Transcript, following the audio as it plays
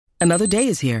Another day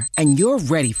is here, and you're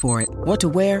ready for it. What to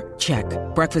wear? Check.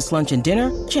 Breakfast, lunch, and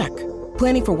dinner? Check.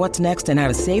 Planning for what's next and how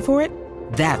to save for it?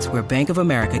 That's where Bank of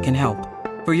America can help.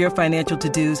 For your financial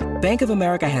to-dos, Bank of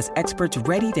America has experts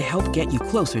ready to help get you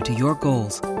closer to your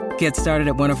goals. Get started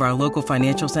at one of our local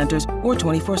financial centers or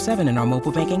 24/7 in our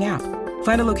mobile banking app.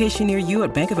 Find a location near you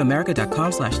at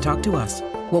bankofamerica.com/talktous.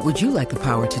 What would you like the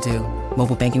power to do?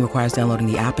 Mobile banking requires downloading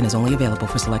the app and is only available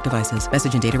for select devices.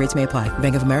 Message and data rates may apply.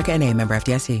 Bank of America N.A., member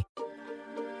FDIC.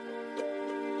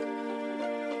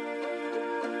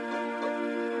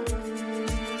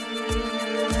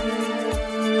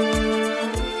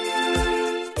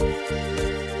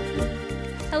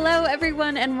 Hello,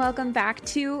 everyone, and welcome back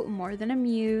to More Than a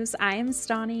Muse. I am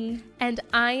Stani. And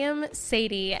I am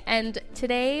Sadie. And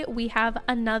today we have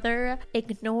another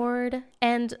ignored,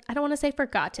 and I don't want to say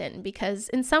forgotten, because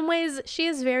in some ways she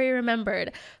is very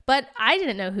remembered, but I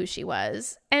didn't know who she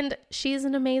was. And she's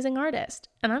an amazing artist.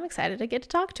 And I'm excited to get to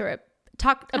talk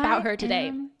about her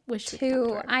today.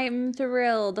 I'm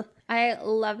thrilled. I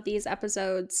love these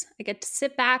episodes. I get to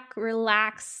sit back,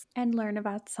 relax, and learn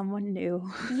about someone new.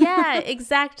 Yeah,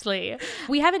 exactly.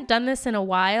 We haven't done this in a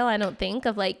while, I don't think,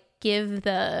 of give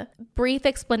the brief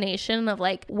explanation of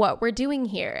what we're doing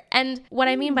here. And what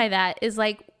I mean by that is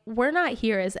we're not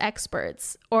here as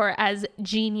experts or as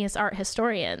genius art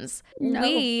historians. No.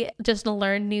 We just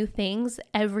learn new things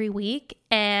every week,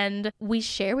 and we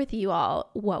share with you all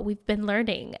what we've been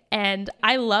learning. And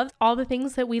I love all the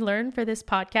things that we learn for this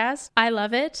podcast. I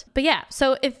love it. But yeah,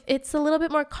 so if it's a little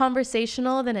bit more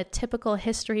conversational than a typical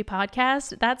history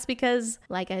podcast, that's because,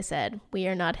 like I said, we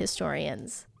are not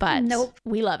historians. But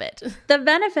we love it. The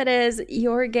benefit is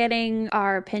you're getting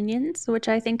our opinions, which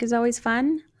I think is always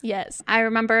fun. Yes. I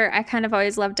remember I kind of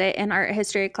always loved it in art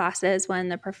history classes when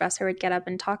the professor would get up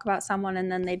and talk about someone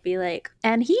and then they'd be like,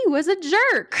 and he was a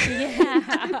jerk.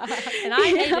 Yeah. And I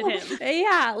hated him.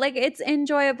 Yeah. It's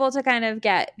enjoyable to kind of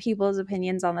get people's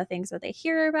opinions on the things that they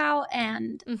hear about.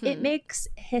 And it makes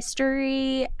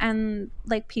history and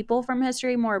people from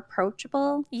history more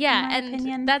approachable. Yeah.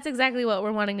 And that's exactly what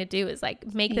we're wanting to do is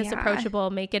make this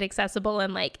approachable, make it accessible,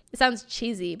 and it sounds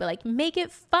cheesy, but make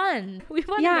it fun. We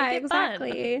want to make it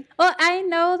fun. Well, I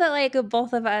know that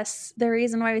both of us, the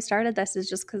reason why we started this is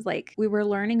just because we were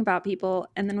learning about people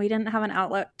and then we didn't have an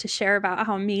outlet to share about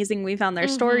how amazing we found their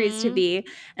stories to be.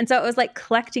 And so it was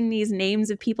collecting these names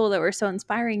of people that were so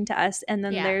inspiring to us, and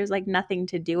then there's nothing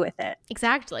to do with it.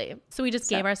 Exactly. So we just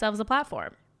gave ourselves a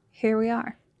platform. Here we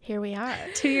are.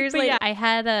 2 years later. Yeah, I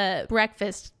had a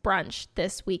breakfast brunch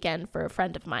this weekend for a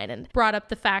friend of mine and brought up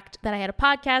the fact that I had a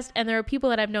podcast, and there are people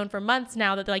that I've known for months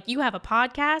now that they're like, you have a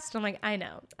podcast? And I'm I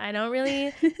know. I don't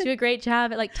really do a great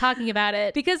job at talking about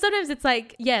it, because sometimes it's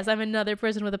yes, I'm another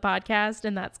person with a podcast,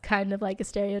 and that's kind of a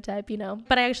stereotype,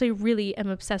 but I actually really am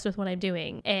obsessed with what I'm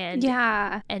doing. And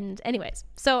yeah. And anyways,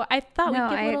 so I thought we'd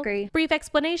give a little brief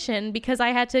explanation, because I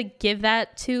had to give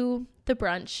that to the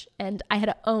brunch and I had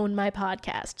to own my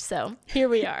podcast. So here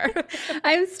we are.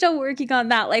 I'm still working on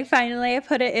that. Finally I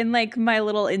put it in my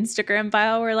little Instagram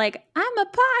bio where I'm a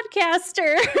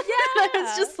podcaster. Yeah. I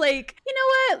was just you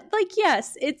know what?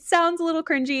 Yes, it sounds a little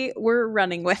cringy. We're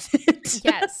running with it.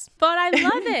 Yes. But I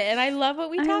love it. And I love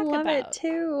what we talk about. I love it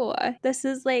too. This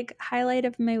is highlight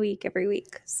of my week every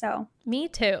week. So me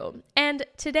too. And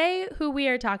today who we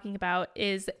are talking about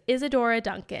is Isadora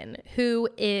Duncan, who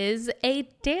is a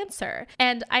dancer.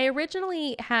 And I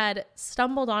originally had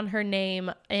stumbled on her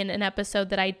name in an episode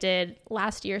that I did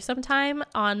last year sometime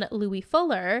on Louis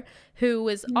Fuller, who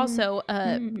was also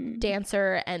a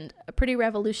dancer and a pretty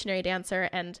revolutionary dancer.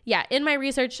 And yeah, in my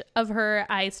research of her,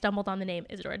 I stumbled on the name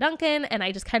Isadora Duncan, and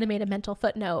I just kind of made a mental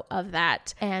footnote of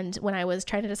that. And when I was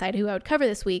trying to decide who I would cover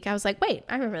this week, I was wait,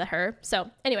 I remember her.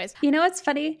 So anyways. You know what's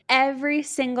funny? Every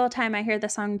single time I hear the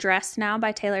song Dress Now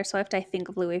by Taylor Swift, I think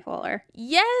of Louis Fuller.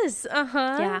 Yes.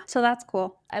 Uh-huh. Yeah. So that's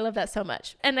cool. I love that so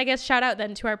much. And I guess shout out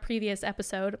then to our previous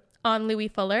episode on Louis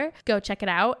Fuller. Go check it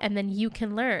out, and then you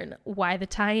can learn why the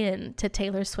tie-in to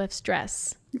Taylor Swift's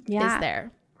dress is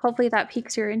there. Hopefully that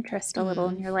piques your interest a little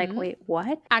and you're wait,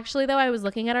 what? Actually, though, I was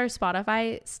looking at our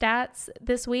Spotify stats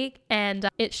this week, and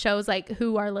it shows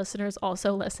who our listeners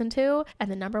also listen to, and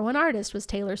the number one artist was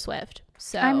Taylor Swift.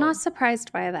 So I'm not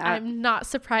surprised by that. I'm not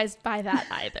surprised by that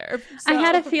either. I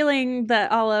had a feeling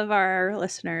that all of our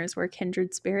listeners were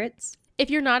kindred spirits. If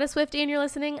you're not a Swiftie and you're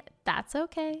listening, that's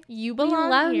okay. You We belong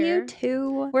love here. you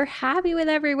too. We're happy with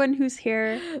everyone who's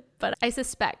here. But I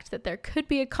suspect that there could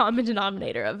be a common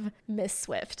denominator of Miss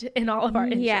Swift in all of our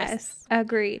interests. Yes,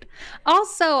 agreed.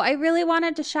 Also, I really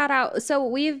wanted to shout out. So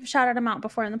we've shouted them out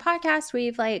before in the podcast.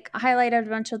 We've like highlighted a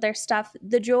bunch of their stuff.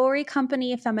 The jewelry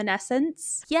company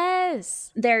Feminescence.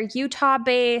 Yes. They're Utah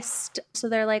based. So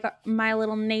they're like my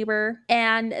little neighbor.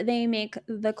 And they make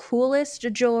the coolest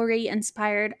jewelry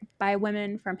inspired by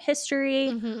women from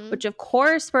history, which of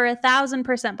course we're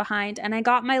 1,000% behind. And I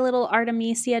got my little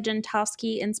Artemisia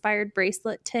Gentowski inspired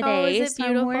bracelet today. Oh, is it so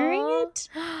beautiful? I'm wearing it.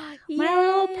 My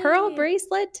little pearl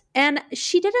bracelet. And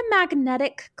she did a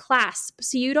magnetic clasp.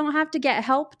 So you don't have to get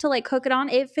help to like hook it on.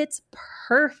 It fits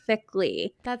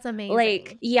perfectly. That's amazing.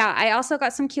 Like, yeah, I also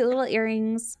got some cute little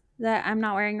earrings that I'm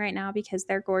not wearing right now because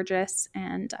they're gorgeous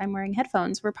and I'm wearing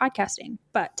headphones. We're podcasting.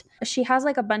 But she has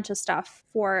like a bunch of stuff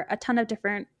for a ton of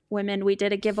different women. We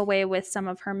did a giveaway with some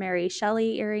of her Mary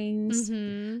Shelley earrings.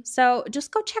 So just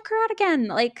go check her out again.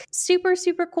 Like super,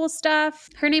 super cool stuff.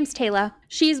 Her name's Taylor.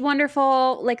 She's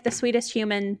wonderful, like the sweetest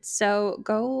human. So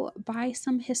go buy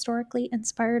some historically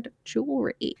inspired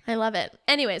jewelry. I love it.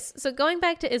 Anyways, so going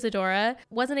back to Isadora,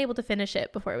 wasn't able to finish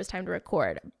it before it was time to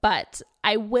record, but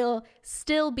I will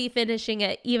still be finishing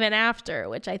it even after,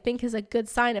 which I think is a good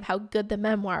sign of how good the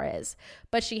memoir is.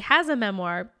 But she has a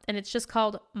memoir and it's just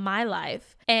called My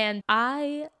Life, and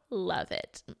I love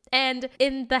it. And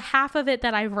in the half of it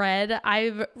that I've read,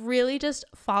 I've really just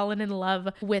fallen in love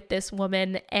with this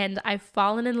woman, and I've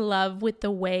fallen in love with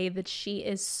the way that she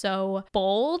is so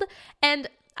bold. And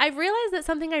I've realized that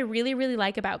something I really, really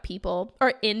like about people,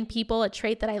 or in people, a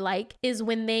trait that I like, is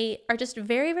when they are just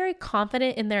very, very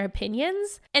confident in their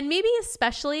opinions. And maybe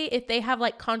especially if they have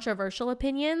like controversial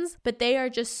opinions, but they are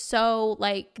just so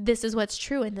like, this is what's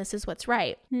true and this is what's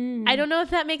right. I don't know if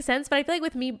that makes sense, but I feel like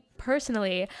with me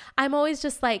personally, I'm always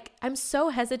just like, I'm so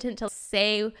hesitant to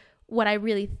say what I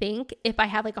really think if I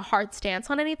have like a hard stance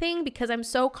on anything, because I'm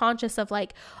so conscious of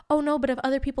like, oh no, but if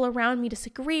other people around me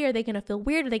disagree, are they going to feel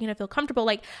weird? Are they going to feel comfortable?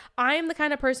 Like, I'm the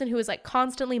kind of person who is like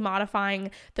constantly modifying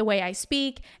the way I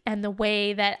speak and the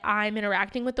way that I'm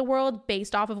interacting with the world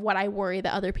based off of what I worry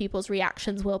that other people's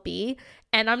reactions will be.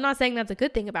 And I'm not saying that's a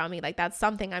good thing about me. Like, that's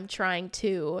something I'm trying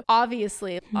to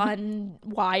obviously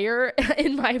unwire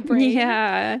in my brain.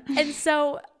 Yeah. And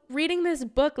so reading this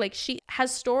book, like, she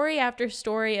has story after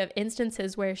story of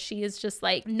instances where she is just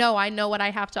like, no, I know what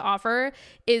I have to offer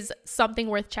is something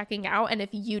worth checking out. And if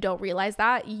you don't realize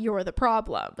that, you're the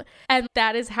problem. And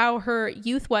that is how her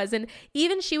youth was. And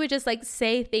even she would just like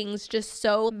say things just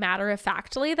so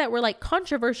matter-of-factly that were like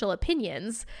controversial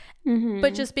opinions,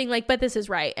 but just being like, but this is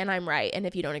right and I'm right. And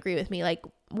if you don't agree with me, like,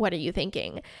 what are you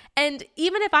thinking? And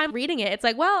even if I'm reading it, it's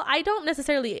like, well, I don't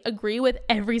necessarily agree with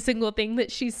every single thing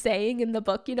that she's saying in the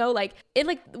book, you know, like in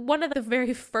like one of the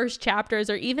very first chapters,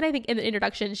 or even I think in the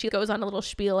introduction, she goes on a little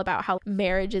spiel about how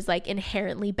marriage is like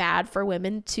inherently bad for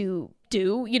women to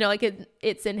do, you know, like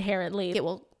it's inherently, it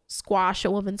will squash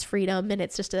a woman's freedom and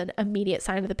it's just an immediate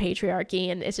sign of the patriarchy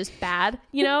and it's just bad,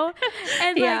 you know?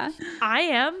 And like, I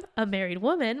am a married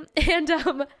woman and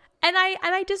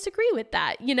I disagree with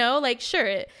that, you know, like, sure,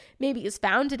 it maybe is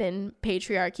founded in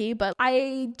patriarchy, but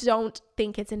I don't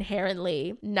think it's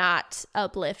inherently not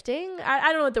uplifting.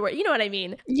 I don't know what the word, you know what I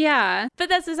mean? Yeah. But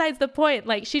that's besides the point.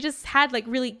 Like, she just had like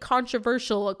really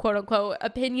controversial, quote unquote,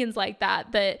 opinions like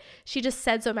that she just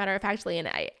said so matter-of-factly. And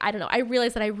I don't know, I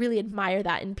realized that I really admire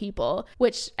that in people,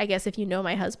 which I guess if you know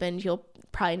my husband, you'll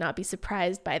probably not be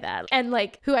surprised by that. And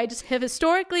like, who I just have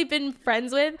historically been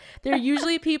friends with, they're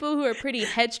usually people who are pretty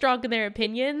headstrong in their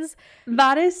opinions.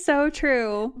 That is so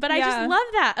true. But I just love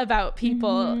that about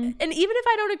people. And even if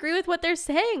I don't agree with what they're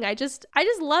saying, I just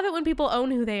love it when people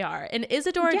own who they are. And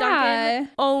Isadora Duncan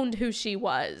owned who she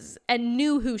was and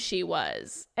knew who she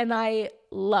was. And I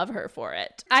love her for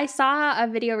it. I saw a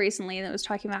video recently that was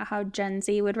talking about how Gen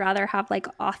Z would rather have like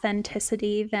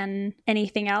authenticity than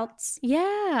anything else.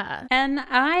 Yeah. And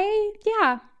I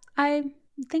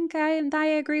think I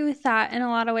agree with that in a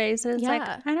lot of ways. It's like,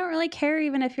 I don't really care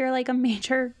even if you're like a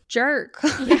major jerk,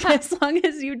 as long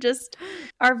as you just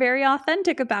are very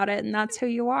authentic about it and that's who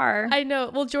you are. I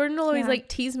know. Well, Jordan will always like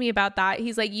tease me about that.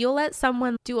 He's like, you'll let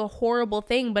someone do a horrible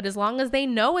thing, but as long as they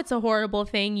know it's a horrible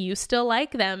thing, you still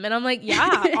like them. And I'm like,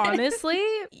 yeah, honestly,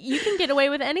 you can get away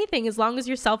with anything as long as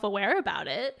you're self-aware about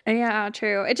it. Yeah,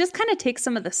 true. It just kind of takes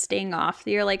some of the sting off.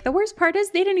 You're like, the worst part is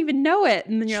they didn't even know it.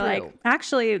 And then you're like,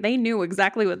 actually, they knew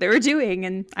exactly what they were doing.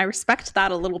 And I respect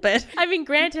that a little bit. I mean,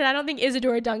 granted, I don't think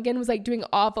Isadora Duncan was like doing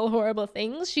awful, horrible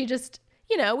things. She just,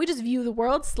 you know, we just view the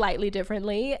world slightly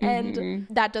differently, and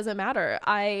that doesn't matter.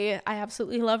 I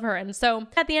absolutely love her. And so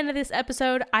at the end of this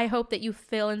episode, I hope that you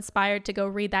feel inspired to go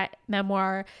read that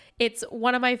memoir. It's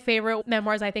one of my favorite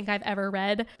memoirs I think I've ever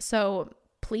read. So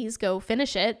please go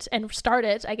finish it and start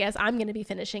it. I guess I'm going to be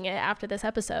finishing it after this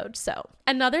episode. So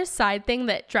another side thing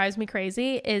that drives me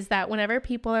crazy is that whenever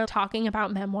people are talking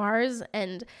about memoirs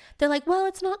and they're like, well,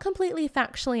 it's not completely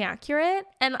factually accurate.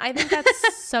 And I think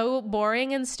that's so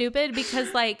boring and stupid,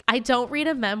 because like, I don't read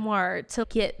a memoir to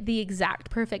get the exact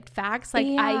perfect facts. Like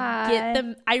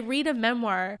I read a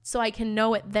memoir so I can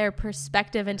know it, their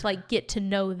perspective, and to like get to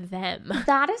know them.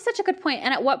 That is such a good point.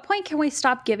 And at what point can we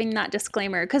stop giving that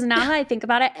disclaimer? Because now that I think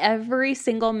about it, every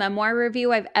single memoir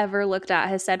review I've ever looked at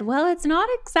has said, well, it's not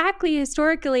exactly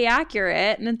historically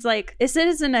accurate. And it's like, this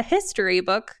isn't a history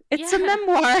book. It's a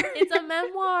memoir. It's a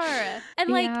memoir. And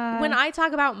like, when I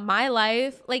talk about my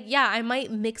life, like, I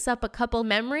might mix up a couple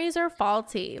memories are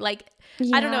faulty. Like,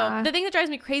 I don't know. The thing that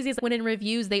drives me crazy is when in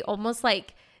reviews, they almost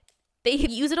like, they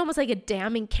use it almost like a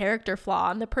damning character flaw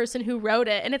on the person who wrote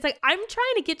it. And it's like, I'm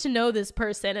trying to get to know this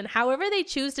person, and however they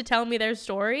choose to tell me their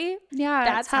story. Yeah,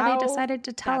 that's how they decided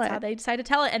to tell it. That's how they decided to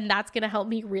tell it. And that's going to help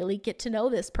me really get to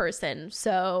know this person.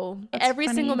 So every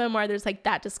single memoir, there's like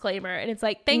that disclaimer. And it's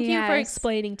like, thank you for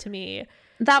explaining to me.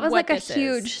 That was like a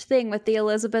huge thing with the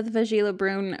Elizabeth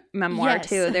Vigée-Lebrun memoir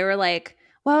too. They were like,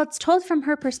 well, it's told from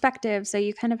her perspective, so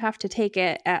you kind of have to take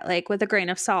it at like with a grain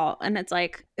of salt. And it's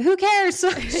like, who cares?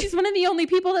 She's one of the only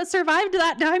people that survived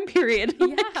that time period.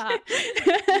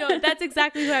 No, that's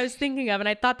exactly what I was thinking of. And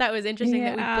I thought that was interesting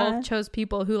that we both chose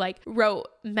people who like wrote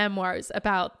memoirs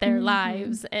about their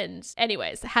lives, and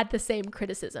anyways, had the same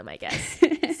criticism, I guess.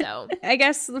 So I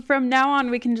guess from now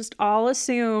on, we can just all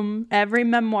assume every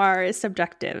memoir is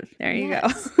subjective. There you go.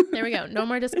 There we go. No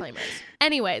more disclaimers.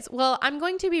 Anyways, well, I'm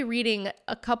going to be reading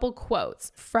a couple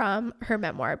quotes from her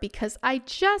memoir because I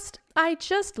just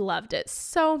loved it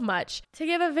so much. To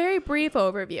give a very brief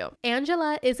overview,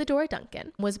 Angela Isadora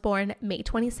Duncan was born May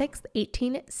 26th,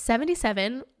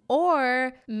 1877,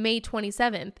 or May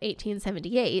 27th,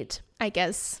 1878. I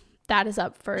guess that is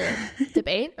up for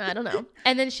debate. I don't know.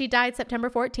 And then she died September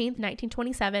 14th,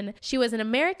 1927. She was an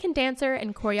American dancer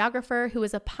and choreographer who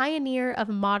was a pioneer of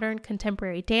modern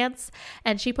contemporary dance,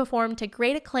 and she performed to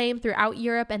great acclaim throughout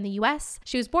Europe and the US.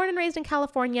 She was born and raised in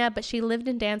California, but she lived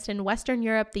and danced in Western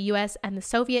Europe, the US, and the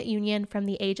Soviet Union from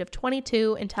the age of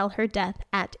 22 until her death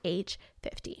at age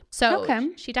 50.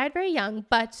 So she died very young,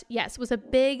 but yes, was a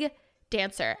big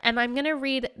dancer. And I'm going to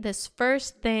read this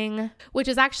first thing, which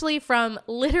is actually from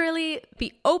literally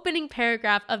the opening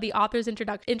paragraph of the author's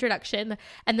introduction,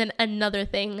 and then another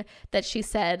thing that she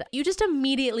said. You just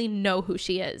immediately know who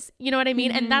she is. You know what I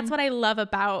mean? And that's what I love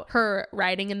about her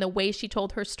writing and the way she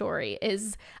told her story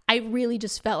is I really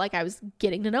just felt like I was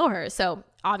getting to know her. So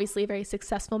obviously a very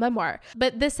successful memoir.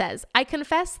 But this says, I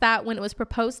confess that when it was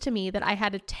proposed to me that I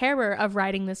had a terror of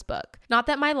writing this book. Not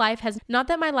that my life has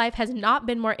not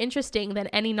been more interesting than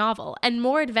any novel, and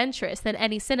more adventurous than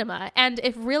any cinema, and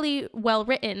if really well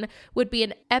written, would be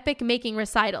an epic-making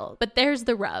recital. But there's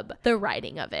the rub, the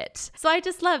writing of it. So I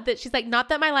just love that she's like, not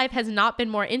that my life has not been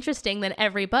more interesting than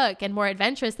every book and more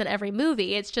adventurous than every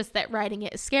movie. It's just that writing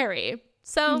it is scary.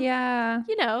 So,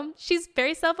 you know, she's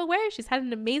very self-aware. She's had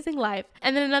an amazing life.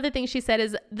 And then another thing she said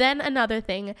is, then another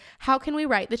thing, how can we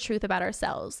write the truth about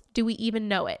ourselves? Do we even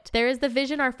know it? There is the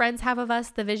vision our friends have of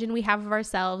us, the vision we have of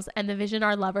ourselves, and the vision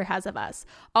our lover has of us.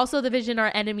 Also the vision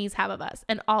our enemies have of us.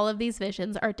 And all of these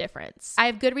visions are different. I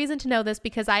have good reason to know this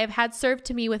because I have had served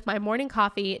to me with my morning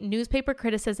coffee newspaper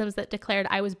criticisms that declared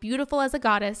I was beautiful as a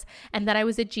goddess and that I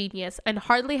was a genius. And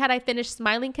hardly had I finished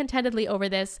smiling contentedly over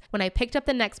this when I picked up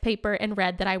the next paper and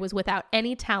read that I was without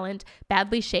any talent,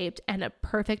 badly shaped, and a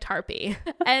perfect harpy.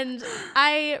 And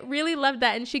I really loved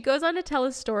that. And she goes on to tell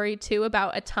a story too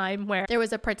about a time where there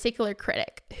was a particular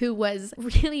critic who was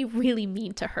really, really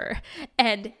mean to her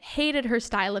and hated her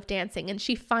style of dancing. And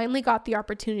she finally got the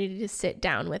opportunity to sit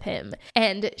down with him.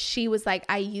 And she was like,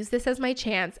 I use this as my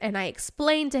chance. And I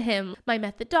explained to him my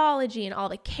methodology and all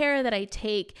the care that I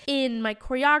take in my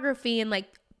choreography and like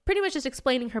pretty much just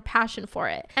explaining her passion for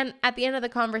it. And at the end of the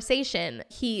conversation,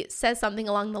 he says something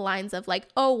along the lines of like,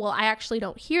 oh, well, I actually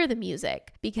don't hear the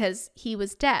music because he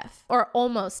was deaf or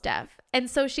almost deaf. And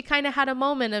so she kind of had a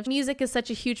moment of, music is such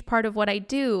a huge part of what I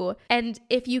do. And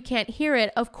if you can't hear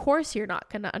it, of course you're not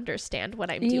going to understand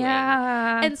what I'm doing.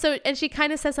 Yeah. And she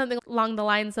kind of says something along the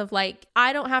lines of like,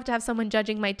 I don't have to have someone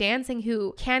judging my dancing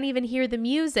who can't even hear the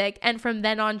music. And from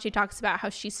then on, she talks about how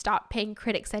she stopped paying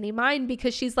critics any mind,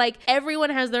 because she's like, everyone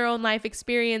has their own life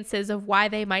experiences of why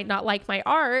they might not like my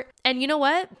art. And you know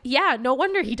what? Yeah, no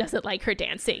wonder he doesn't like her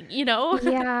dancing, you know?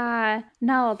 Yeah.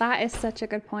 No, that is such a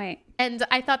good point. And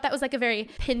I thought that was like a very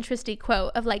Pinteresty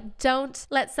quote of like, don't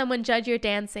let someone judge your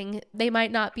dancing. They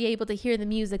might not be able to hear the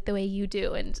music the way you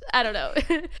do. And I don't know,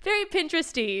 very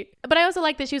Pinteresty. But I also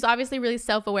like that she was obviously really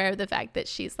self-aware of the fact that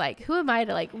she's like, who am I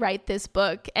to like write this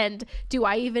book? And do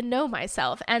I even know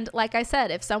myself? And like I said,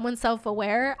 if someone's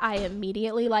self-aware, I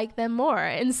immediately like them more.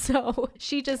 And so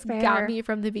she just got me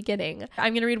from the beginning.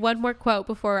 I'm going to read one more quote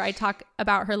before I talk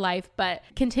about her life, but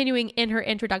continuing in her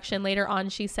introduction later on,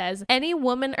 she says, any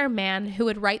woman or man who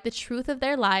would write the truth of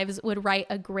their lives would write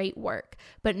a great work,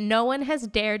 but no one has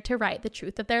dared to write the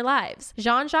truth of their lives.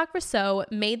 Jean-Jacques Rousseau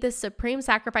made this supreme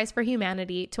sacrifice for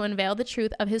humanity to unveil the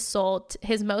truth of his soul,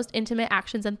 his most intimate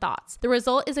actions and thoughts. The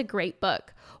result is a great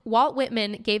book. Walt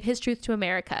Whitman gave his truth to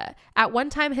America. At one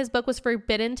time, his book was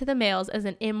forbidden to the males as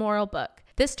an immoral book.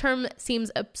 This term seems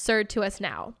absurd to us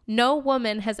now. No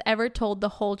woman has ever told the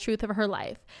whole truth of her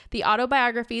life. The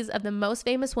autobiographies of the most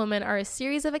famous women are a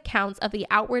series of accounts of the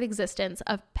outward existence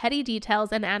of petty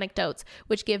details and anecdotes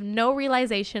which give no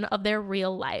realization of their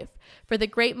real life. For the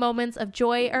great moments of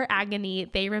joy or agony,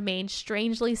 they remain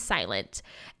strangely silent.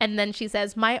 And then she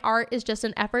says, my art is just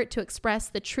an effort to express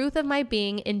the truth of my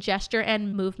being in gesture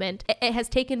and movement. It has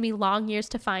taken me long years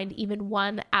to find even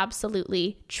one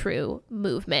absolutely true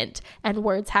movement. And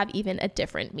words have even a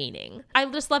different meaning. I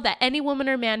just love that. Any woman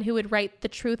or man who would write the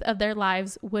truth of their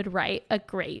lives would write a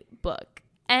great book.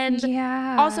 And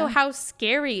also how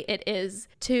scary it is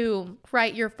to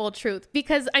write your full truth.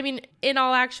 Because, I mean, in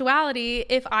all actuality,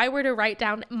 if I were to write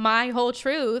down my whole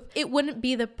truth, it wouldn't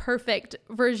be the perfect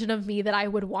version of me that I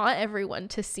would want everyone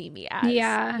to see me as.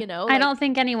 Yeah. You know, I don't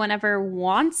think anyone ever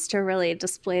wants to really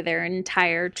display their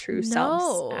entire true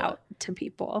selves out to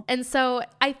people. And so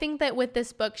I think that with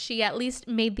this book, she at least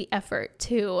made the effort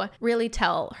to really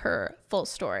tell her full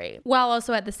story, while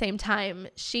also at the same time,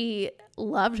 she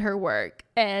loved her work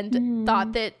and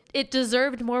thought that it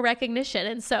deserved more recognition.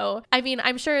 And so, I mean,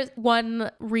 I'm sure one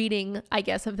reading, I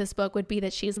guess, of this book would be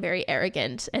that she's very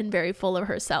arrogant and very full of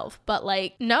herself. But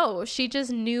like, no, she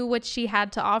just knew what she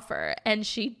had to offer and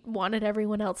she wanted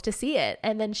everyone else to see it.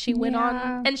 And then she went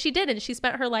on and she did. And she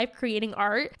spent her life creating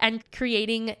art and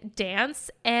creating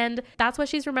dance. And that's what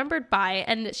she's remembered by.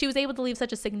 And she was able to leave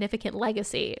such a significant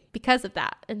legacy because of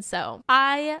that. And so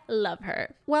I love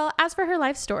her. Well, as for her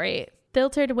life story,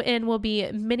 filtered in will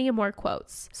be many more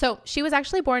quotes. So she was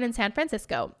actually born in San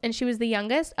Francisco, and she was the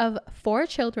youngest of 4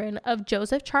 children of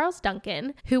Joseph Charles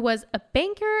Duncan, who was a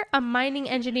banker, a mining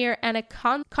engineer, and a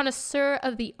connoisseur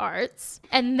of the arts.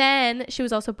 And then she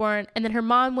was also born, and then her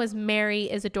mom was Mary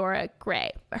Isadora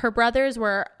Gray. Her brothers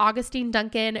were Augustine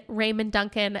Duncan, Raymond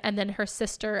Duncan, and then her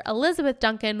sister Elizabeth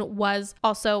Duncan was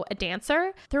also a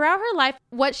dancer. Throughout her life,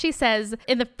 what she says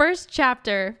in the first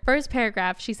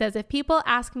paragraph, she says, if people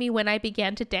ask me when I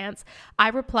began to dance, I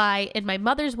reply, in my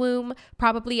mother's womb,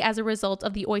 probably as a result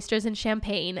of the oysters and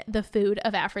champagne, the food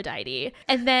of Aphrodite.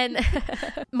 And then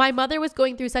my mother was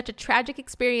going through such a tragic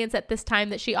experience at this time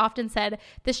that she often said,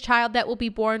 this child that will be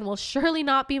born will surely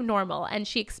not be normal, and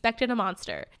she expected a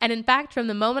monster. And in fact, from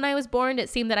the moment I was born, it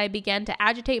seemed that I began to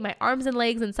agitate my arms and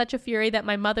legs in such a fury that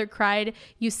my mother cried,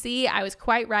 you see, I was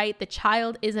quite right, the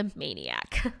child is a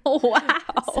maniac. Wow.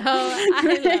 So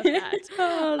I love that.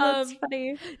 Oh, that's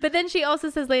funny. But then she also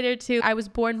says later too, I was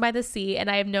born by the sea, and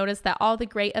I have noticed that all the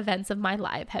great events of my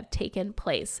life have taken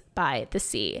place by the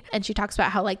sea. And she talks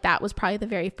about how like that was probably the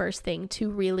very first thing to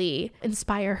really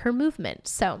inspire her movement.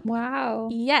 So wow.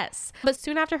 Yes. But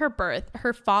soon after her birth,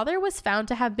 her father was found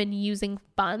to have been using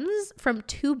funds from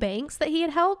 2 banks that he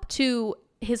had helped to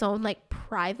his own like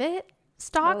private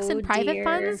stocks and private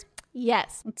funds.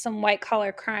 Yes. It's some white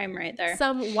collar crime right there.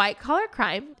 Some white collar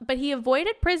crime, but he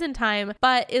avoided prison time.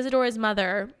 But Isadora's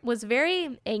mother was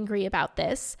very angry about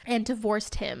this and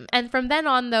divorced him. And from then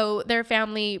on, though, their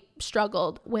family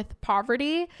struggled with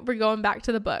poverty. We're going back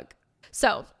to the book.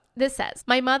 So This says,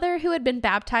 my mother, who had been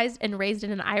baptized and raised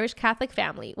in an Irish Catholic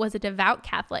family, was a devout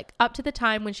Catholic up to the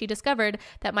time when she discovered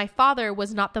that my father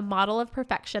was not the model of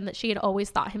perfection that she had always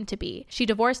thought him to be. She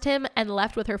divorced him and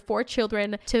left with her 4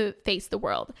 children to face the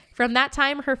world. From that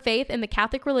time, her faith in the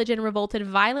Catholic religion revolted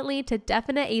violently to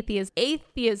definite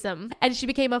atheism, and she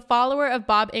became a follower of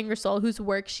Bob Ingersoll, whose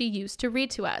work she used to read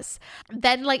to us.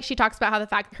 Then, like, she talks about how the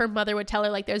fact her mother would tell her,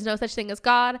 like, there's no such thing as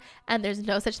God and there's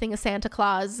no such thing as Santa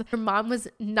Claus. Her mom was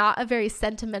not a very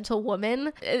sentimental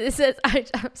woman. It says, I'm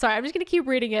sorry, I'm just going to keep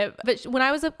reading it. But when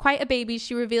I was quite a baby,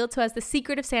 she revealed to us the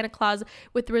secret of Santa Claus,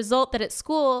 with the result that at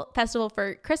school festival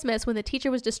for Christmas, when the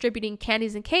teacher was distributing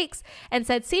candies and cakes and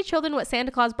said, see, children, what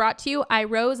Santa Claus brought to you, I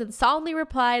rose and solemnly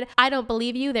replied, I don't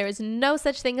believe you. There is no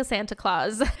such thing as Santa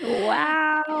Claus.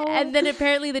 Wow. And then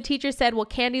apparently the teacher said, well,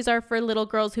 candies are for little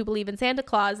girls who believe in Santa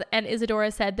Claus. And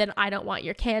Isadora said, then I don't want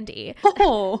your candy.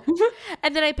 Oh.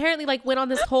 And then I apparently like went on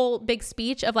this whole big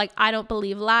speech of like, I don't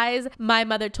believe lies. My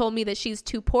mother told me that she's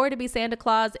too poor to be Santa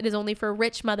Claus. It is only for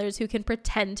rich mothers who can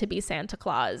pretend to be Santa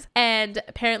Claus. And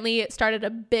apparently it started a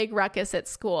big ruckus at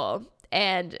school.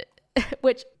 And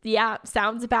which, yeah,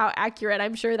 sounds about accurate.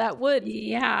 I'm sure that would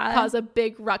cause a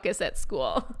big ruckus at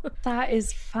school. That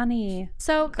is funny.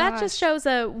 So that just shows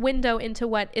a window into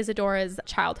what Isadora's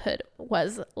childhood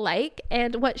was like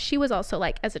and what she was also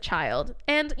like as a child.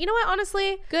 And you know what?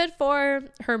 Honestly, good for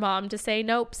her mom to say,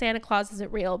 nope, Santa Claus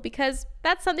isn't real, because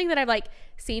that's something that I've like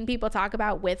seen people talk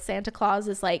about with Santa Claus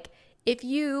is like, if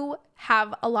you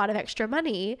have a lot of extra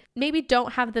money, maybe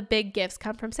don't have the big gifts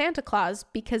come from Santa Claus,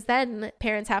 because then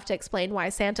parents have to explain why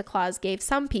Santa Claus gave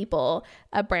some people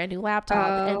a brand new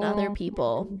laptop and other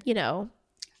people, you know.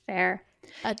 Fair.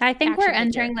 I think we're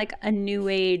entering like a new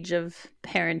age of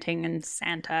parenting and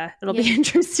Santa. It'll be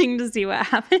interesting to see what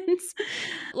happens.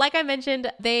 Like I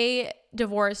mentioned, they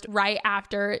divorced right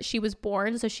after she was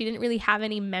born, so she didn't really have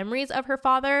any memories of her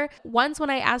father. Once when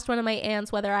I asked one of my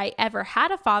aunts whether I ever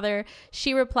had a father,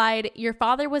 she replied, your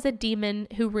father was a demon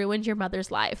who ruined your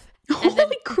mother's life.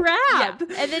 Holy crap. Yeah.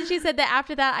 And then she said that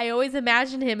after that, I always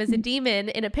imagined him as a demon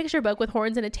in a picture book with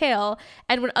horns and a tail.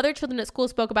 And when other children at school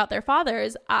spoke about their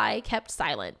fathers, I kept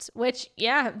silent, which,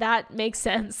 yeah, that makes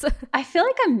sense. I feel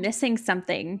like I'm missing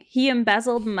something. He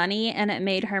embezzled money and it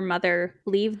made her mother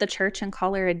leave the church and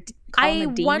call him a demon. I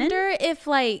wonder if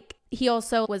like he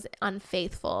also was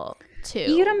unfaithful too.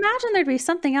 You'd imagine there'd be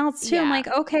something else too. Yeah. I'm like,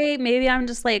 okay, maybe I'm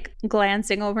just like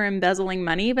glancing over embezzling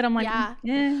money, but I'm like,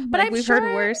 but like, I'm we've sure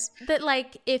heard worse. That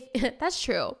like if that's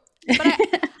true. But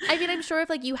I mean, I'm sure if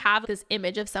like you have this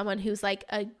image of someone who's like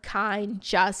a kind,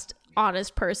 just,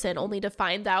 honest person, only to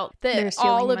find out that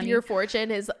all of your fortune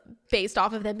is based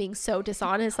off of them being so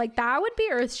dishonest, like that would be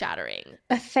earth-shattering.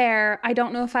 Fair. I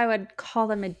don't know if I would call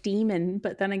them a demon,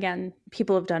 but then again,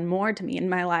 people have done more to me in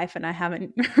my life and I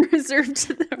haven't reserved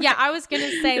them. Yeah, I was gonna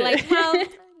say like, well,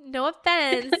 no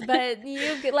offense, but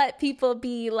you let people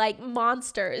be like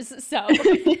monsters, so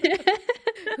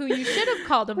who you should have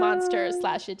called a monster /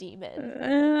 a demon.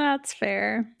 That's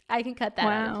fair. I can cut that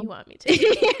out if you want me to.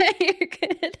 Yeah, you're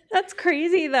good. That's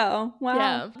crazy though. Wow.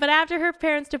 Yeah. But after her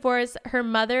parents' divorce, her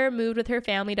mother moved with her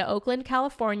family to Oakland,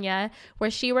 California,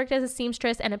 where she worked as a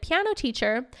seamstress and a piano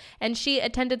teacher. And she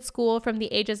attended school from the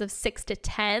ages of 6 to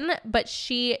 10, but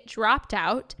she dropped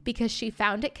out because she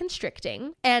found it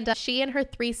constricting. And she and her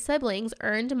 3 siblings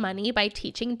earned money by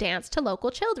teaching dance to local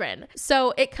children.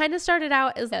 So it kind of started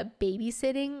out as a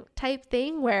babysitting type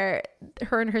thing where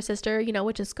her and her sister, you know,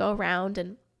 would just go around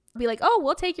and be like, oh,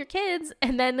 we'll take your kids.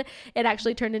 And then it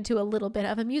actually turned into a little bit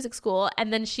of a music school.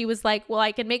 And then she was like, well,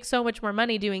 I can make so much more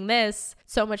money doing this,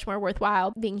 so much more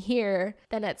worthwhile being here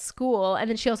than at school. And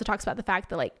then she also talks about the fact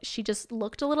that like she just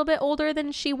looked a little bit older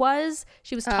than she was.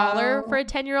 She was taller for a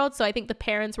 10-year-old. So I think the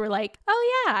parents were like,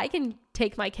 oh yeah, I can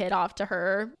take my kid off to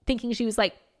her, thinking she was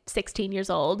like 16 years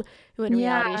old, who in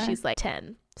reality she's like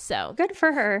 10. So good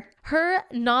for her. Her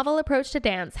novel approach to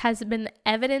dance has been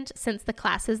evident since the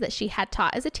classes that she had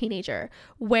taught as a teenager,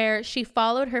 where she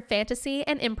followed her fantasy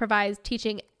and improvised,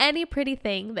 teaching any pretty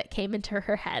thing that came into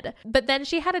her head. But then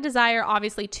she had a desire,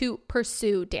 obviously, to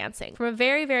pursue dancing. From a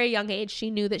very, very young age,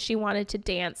 she knew that she wanted to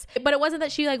dance, but it wasn't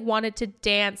that she like wanted to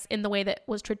dance in the way that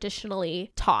was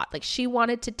traditionally taught. Like she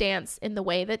wanted to dance in the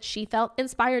way that she felt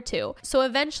inspired to. So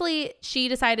eventually she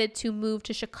decided to move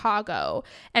to Chicago,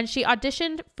 and she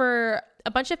auditioned for a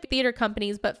bunch of theater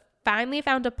companies, but finally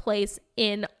found a place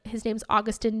in, his name's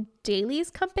Augustin Daly's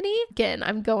company. Again,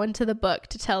 I'm going to the book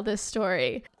to tell this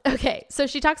story. Okay, so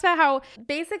she talks about how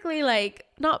basically like,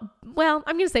 I'm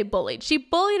going to say bullied. She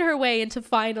bullied her way into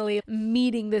finally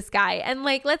meeting this guy. And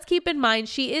like, let's keep in mind,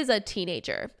 she is a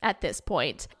teenager at this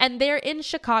point. And they're in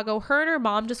Chicago. Her and her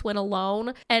mom just went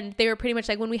alone. And they were pretty much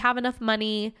like, when we have enough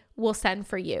money, we'll send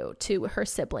for you, to her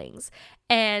siblings.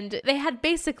 And they had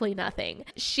basically nothing.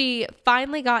 She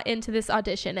finally got into this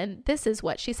audition, and this is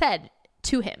what she said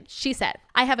to him. She said,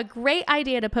 "I have a great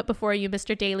idea to put before you,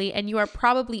 Mr. Daly, and you are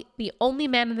probably the only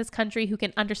man in this country who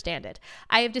can understand it.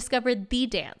 I have discovered the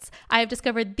dance. I have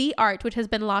discovered the art which has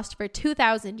been lost for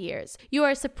 2,000 years. You are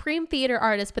a supreme theater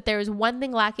artist, but there is one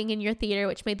thing lacking in your theater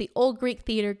which made the old Greek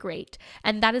theater great,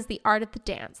 and that is the art of the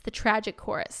dance, the tragic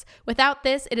chorus. Without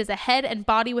this, it is a head and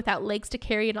body without legs to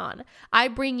carry it on. I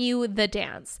bring you the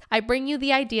dance. I bring you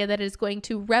the idea that it is going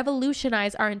to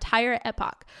revolutionize our entire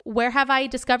epoch. Where have I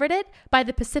discovered it? By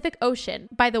the Pacific Ocean,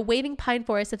 by the waving pine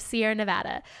forests of Sierra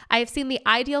Nevada. I have seen the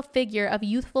ideal figure of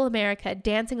youthful America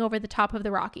dancing over the top of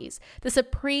the Rockies. The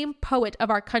supreme poet of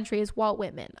our country is Walt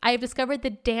Whitman. I have discovered the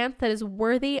dance that is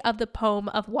worthy of the poem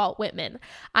of Walt Whitman.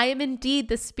 I am indeed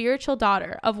the spiritual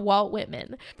daughter of Walt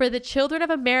Whitman. For the children of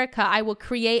America, I will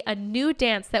create a new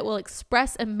dance that will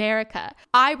express America.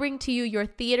 I bring to you your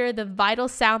theater the vital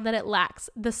sound that it lacks,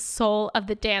 the soul of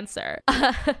the dancer."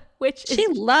 She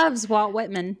loves Walt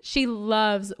Whitman. She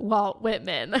loves Walt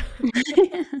Whitman.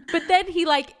 But then he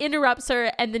like interrupts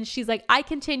her, and then she's like, "I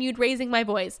continued raising my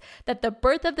voice that the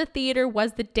birth of the theater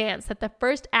was the dance, that the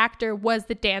first actor was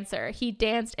the dancer. He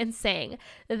danced and sang.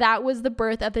 That was the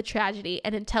birth of the tragedy.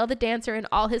 And until the dancer in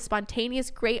all his spontaneous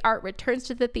great art returns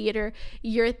to the theater,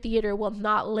 your theater will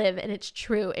not live in its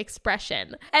true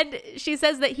expression." And she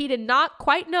says that he did not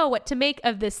quite know what to make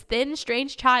of this thin,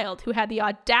 strange child who had the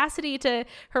audacity to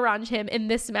harangue him in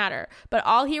this matter. But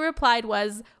all he replied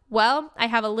was, "Well, I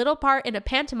have a little part in a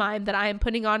pantomime that I am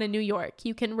putting on in New York.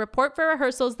 You can report for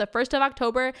rehearsals the 1st of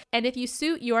October, and if you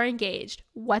suit, you are engaged.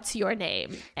 What's your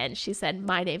name?" And she said,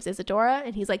 "My name's Isadora."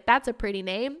 And he's like, "That's a pretty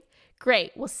name.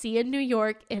 Great. We'll see you in New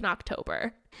York in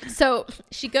October." So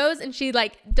she goes and she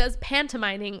like does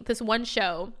pantomiming this one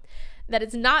show that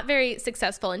is not very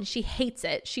successful, and she hates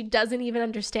it. She doesn't even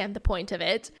understand the point of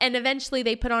it. And eventually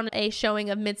they put on a showing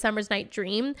of Midsummer's Night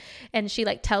Dream, and she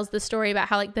like tells the story about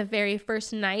how like the very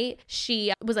first night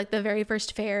she was like the very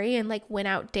first fairy and like went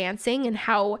out dancing, and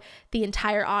how the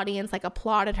entire audience like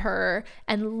applauded her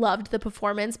and loved the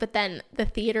performance. But then the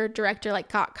theater director like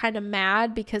got kind of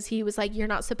mad because he was like, "You're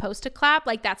not supposed to clap.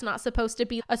 Like that's not supposed to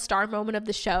be a star moment of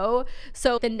the show."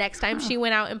 So the next time she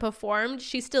went out and performed,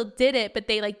 she still did it, but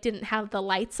they like didn't have the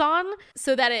lights on,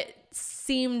 so that it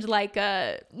seemed like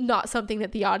not something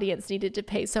that the audience needed to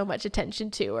pay so much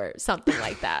attention to, or something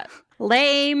like that.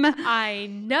 Lame. I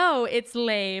know, it's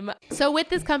lame. So with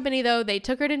this company though, they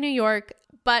took her to New York,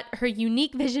 but her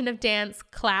unique vision of dance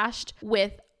clashed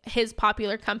with his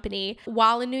popular company.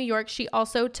 While in New York, she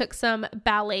also took some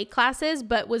ballet classes,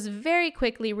 but was very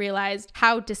quickly realized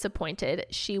how disappointed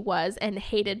she was and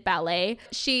hated ballet.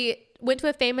 She went to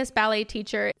a famous ballet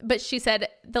teacher, but she said,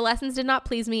 "The lessons did not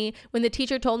please me. When the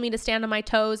teacher told me to stand on my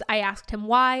toes, I asked him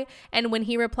why. And when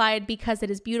he replied, 'Because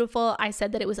it is beautiful,' I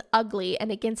said that it was ugly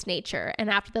and against nature. And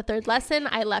after the 3rd lesson,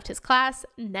 I left his class,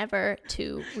 never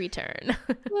to return."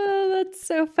 Oh, that's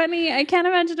so funny. I can't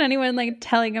imagine anyone like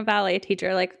telling a ballet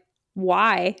teacher like,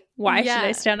 why should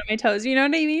I stand on my toes? You know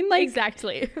what I mean? Like,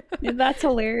 exactly. That's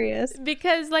hilarious.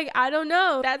 Because like, I don't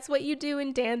know, that's what you do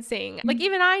in dancing. Like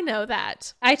even I know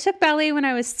that. I took ballet when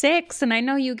I was 6, and I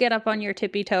know you get up on your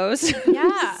tippy toes.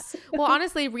 Yeah. Well,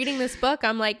 honestly, reading this book,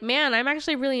 I'm like, man, I'm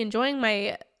actually really enjoying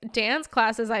my dance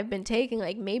classes I've been taking.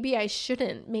 Like maybe I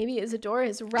shouldn't. Maybe Isadora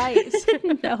is right.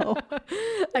 No.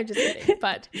 I'm just kidding.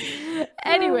 But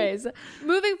anyways,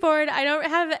 moving forward, I don't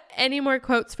have any more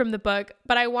quotes from the book,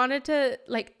 but I wanted to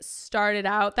like start it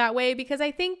out that way because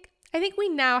I think we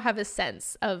now have a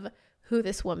sense of who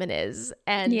this woman is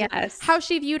and how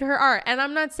she viewed her art. And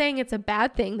I'm not saying it's a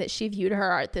bad thing that she viewed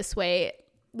her art this way.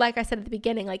 Like I said at the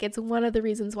beginning, like it's one of the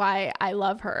reasons why I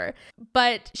love her.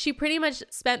 But she pretty much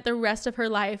spent the rest of her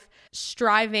life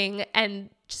striving and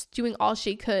just doing all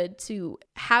she could to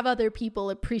have other people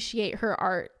appreciate her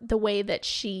art the way that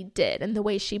she did and the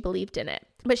way she believed in it.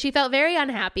 But she felt very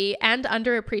unhappy and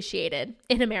underappreciated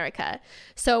in America.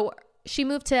 So she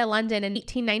moved to London in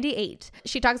 1898.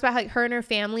 She talks about how like her and her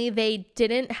family, they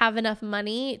didn't have enough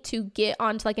money to get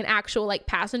onto like an actual like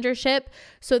passenger ship.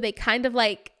 So they kind of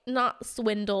like not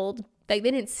swindled Like, they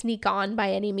didn't sneak on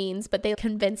by any means, but they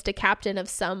convinced a captain of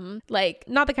some, like,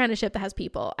 not the kind of ship that has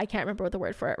people. I can't remember what the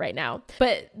word for it right now,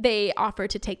 but they offered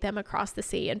to take them across the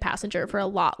sea and passenger for a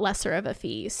lot lesser of a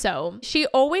fee. So she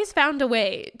always found a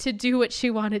way to do what she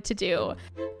wanted to do.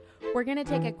 We're going to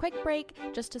take a quick break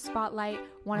just to spotlight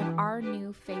one of our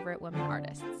new favorite women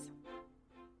artists.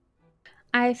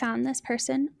 I found this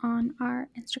person on our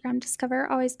Instagram Discover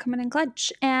Always Coming in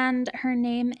Clutch, and her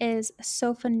name is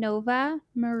Sofanova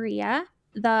Maria.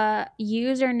 The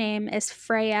username is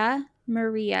Freya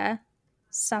Maria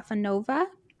Sofanova.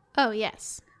 Oh,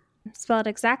 yes. Spelled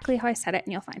exactly how I said it,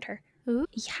 and you'll find her. Ooh.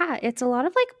 Yeah, it's a lot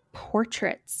of like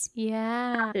portraits.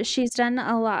 Yeah. She's done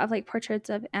a lot of like portraits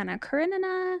of Anna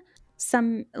Karenina,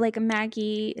 some like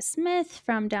Maggie Smith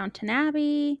from Downton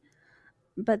Abbey,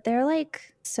 but they're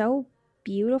like so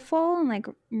beautiful and like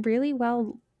really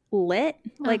well lit.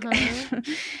 Like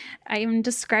I'm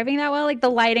describing that well. Like the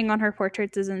lighting on her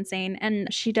portraits is insane,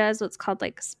 and she does what's called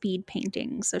like speed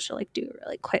painting, so she'll like do it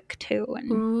really quick too.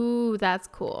 And ooh, that's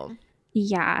cool.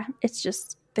 yeah, it's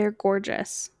just, they're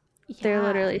gorgeous. Yeah. They're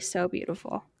literally so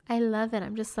beautiful. I love it.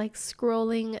 I'm just like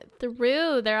scrolling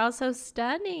through. They're all so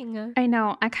stunning. I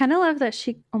know. I kind of love that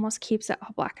she almost keeps it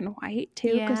all black and white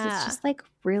too, because Yeah. it's just like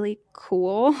really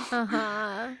cool.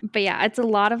 But yeah, it's a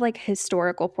lot of like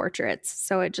historical portraits,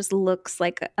 so it just looks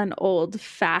like an old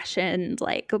fashioned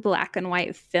like black and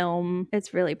white film.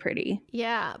 It's really pretty.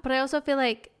 Yeah, but I also feel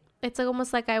like it's like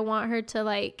almost like I want her to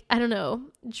like, I don't know,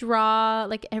 draw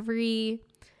like every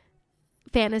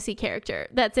fantasy character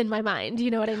that's in my mind,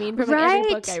 you know what I mean, from like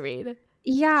every book I read.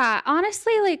 Yeah,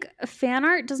 honestly, like fan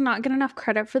art does not get enough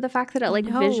credit for the fact that it like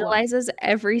visualizes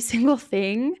every single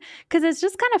thing, because it's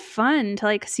just kind of fun to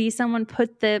like see someone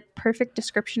put the perfect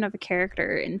description of a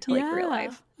character into like real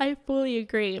life. I fully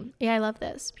agree. Yeah, I love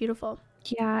this. Beautiful.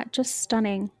 Yeah, just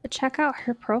stunning. Check out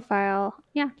her profile.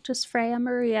 Yeah, just Freya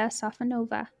Maria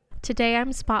Sofanova. Today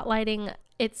I'm spotlighting,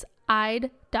 it's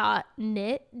id.knit.that.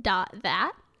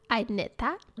 I'd knit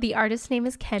that. The artist's name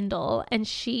is Kendall, and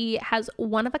she has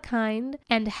one of a kind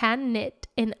and hand knit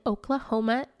in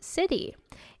Oklahoma City,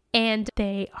 and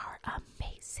they are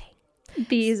amazing.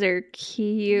 These are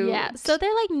cute. Yeah, so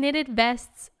they're like knitted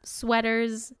vests,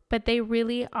 sweaters, but they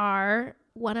really are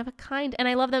one of a kind, and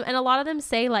I love them. And a lot of them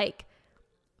say like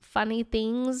funny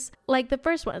things. Like the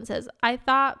first one says, I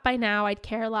thought by now I'd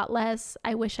care a lot less.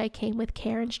 I wish I came with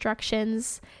care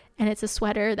instructions. And it's a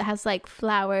sweater that has like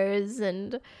flowers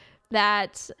and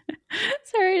that.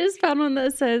 Sorry, I just found one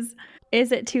that says,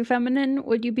 is it too feminine?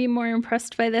 Would you be more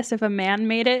impressed by this if a man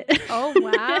made it? Oh,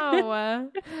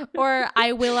 wow. Or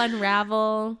I will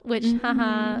unravel, which,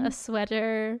 haha, a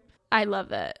sweater. I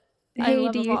love it. Hey,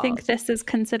 do you think this is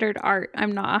considered art?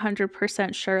 I'm not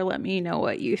 100% sure. Let me know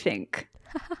what you think.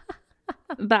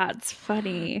 That's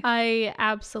funny. I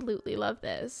absolutely love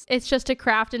this. It's just a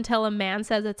craft until a man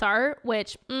says it's art,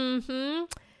 which,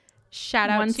 shout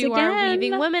out Once to again, our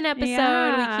Weaving Women episode.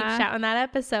 yeah. We keep shouting that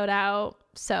episode out.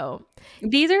 So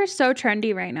these are so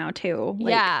trendy right now too.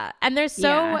 Like, yeah. And they're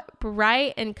so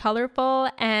bright and colorful,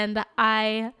 and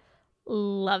I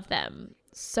love them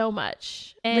so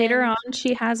much. And later on,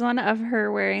 she has one of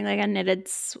her wearing like a knitted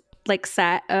like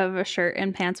set of a shirt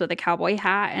and pants with a cowboy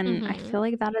hat, and I feel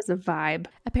like that is a vibe.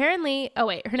 Apparently,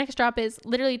 her next drop is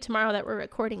literally tomorrow that we're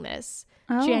recording this,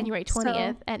 January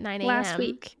 20th at 9 a.m. Last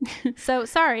week. So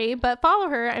sorry, but follow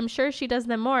her. I'm sure she does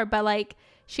them more, but like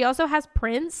she also has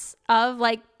prints of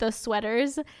like the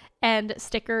sweaters and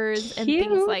stickers and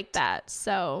things like that.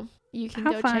 So you can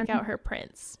go check out her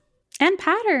prints. And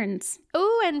patterns.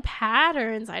 Oh, and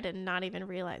patterns. I did not even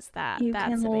realize that.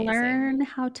 That's amazing. Learn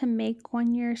how to make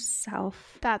one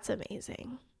yourself. That's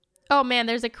amazing. Oh man,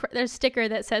 there's a sticker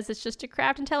that says it's just a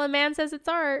craft until a man says it's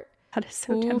art. That is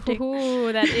so tempting.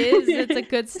 Ooh, that is. It's a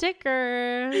good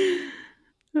sticker.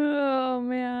 Oh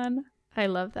man. I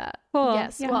love that. Cool.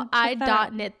 Yes. Yeah, well, I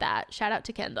knit that. Shout out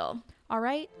to Kendall. All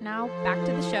right, now back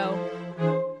to the show.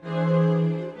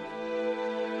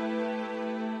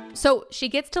 So she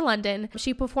gets to London.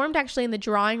 She performed actually in the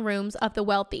drawing rooms of the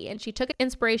wealthy, and she took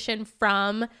inspiration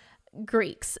from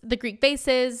Greeks, the Greek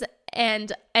vases,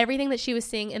 and everything that she was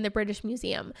seeing in the British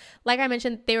Museum. Like I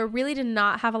mentioned, they really did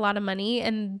not have a lot of money,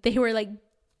 and they were like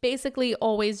basically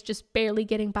always just barely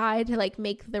getting by to like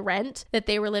make the rent that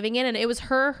they were living in. And it was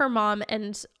her mom,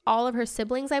 and all of her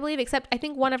siblings, I believe, except I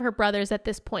think one of her brothers at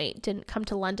this point didn't come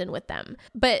to London with them.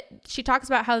 But she talks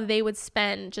about how they would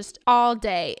spend just all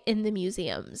day in the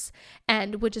museums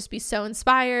and would just be so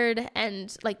inspired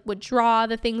and like would draw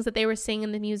the things that they were seeing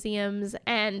in the museums,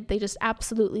 and they just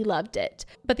absolutely loved it.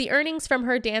 But the earnings from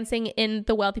her dancing in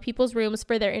the wealthy people's rooms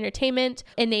for their entertainment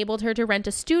enabled her to rent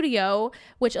a studio,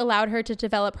 which allowed her to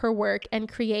develop develop her work and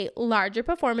create larger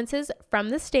performances from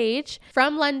the stage.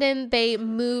 From London, they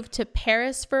moved to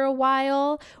Paris for a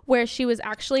while, where she was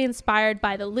actually inspired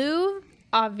by the Louvre,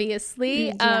 obviously.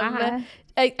 Yeah.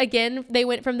 Again, they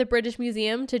went from the British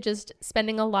Museum to just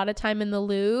spending a lot of time in the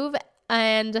Louvre.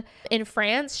 And in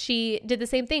France, she did the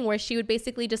same thing, where she would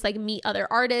basically just like meet other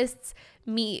artists,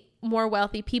 meet more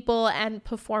wealthy people, and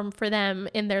perform for them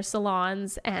in their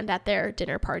salons and at their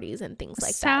dinner parties and things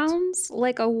like that. Sounds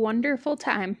like a wonderful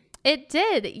time. It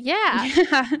did. Yeah.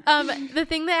 The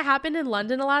thing that happened in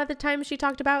London a lot of the time she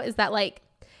talked about is that like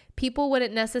people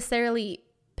wouldn't necessarily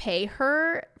pay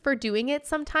her for doing it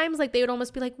sometimes. Like they would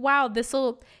almost be like, wow, this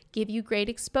will give you great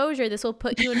exposure, this will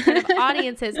put you in front of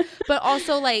audiences, but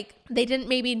also like they didn't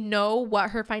maybe know what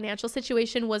her financial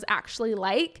situation was actually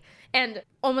like, and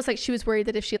almost like she was worried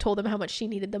that if she told them how much she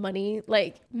needed the money,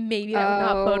 like maybe that would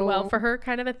not bode well for her,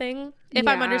 kind of a thing, if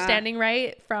I'm understanding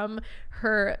right from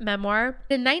her memoir.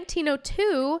 In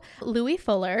 1902, Louis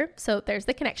Fuller, so there's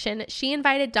the connection, she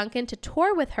invited Duncan to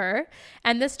tour with her,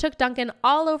 and this took Duncan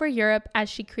all over Europe as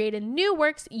she created new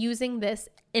works using this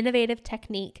innovative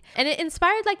technique. And it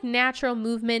inspired like natural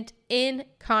movement in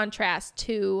contrast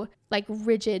to like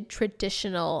rigid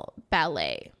traditional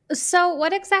ballet. So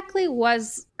what exactly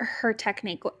was her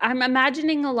technique? I'm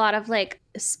imagining a lot of like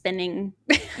spinning.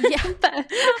 Yeah. but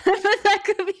that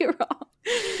could be wrong.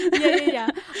 Yeah.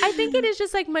 I think it is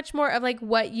just like much more of like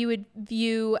what you would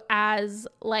view as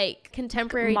like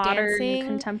contemporary Modern dancing.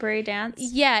 contemporary dance.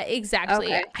 Yeah, exactly.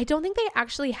 Okay. I don't think they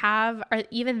actually have or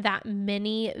even that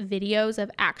many videos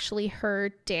of actually her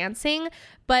dancing,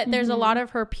 but there's a lot of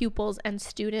her pupils and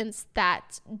students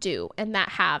that do and that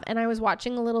have. And I was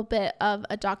watching a little bit of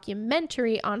a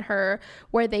documentary on her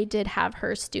where they did have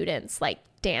her students like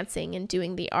dancing and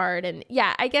doing the art. And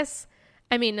yeah, I guess,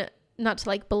 I mean, not to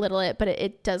like belittle it, but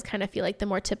it does kind of feel like the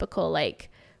more typical, like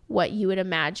what you would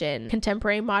imagine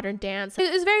contemporary modern dance.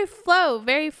 It was very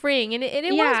very freeing, and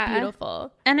it was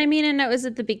beautiful. And I mean, and it was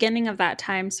at the beginning of that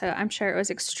time, so I'm sure it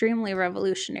was extremely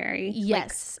revolutionary.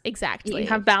 Yes, like, exactly. You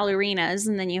have ballerinas,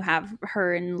 and then you have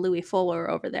her and Louis Fuller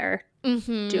over there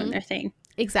doing their thing.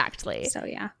 Exactly. So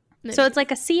yeah. So it's like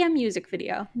a CM music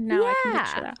video. Now I can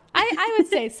picture that. I would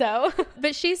say so.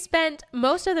 But she spent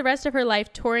most of the rest of her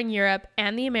life touring Europe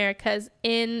and the Americas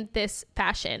in this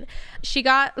fashion. She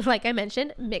got, like I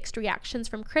mentioned, mixed reactions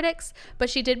from critics, but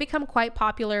she did become quite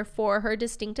popular for her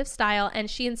distinctive style, and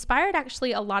she inspired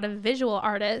actually a lot of visual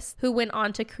artists who went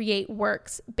on to create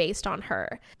works based on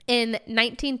her. In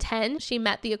 1910, she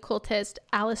met the occultist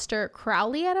Aleister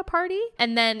Crowley at a party,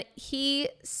 and then he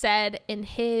said in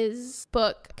his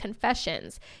book,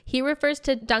 Confessions, he refers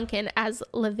to Duncan as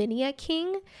Lavinia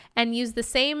King and used the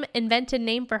same invented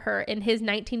name for her in his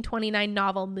 1929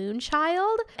 novel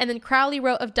Moonchild. And then Crowley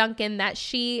wrote of Duncan that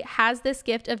she has this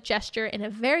gift of gesture in a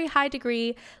very high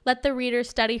degree. Let the reader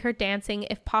study her dancing,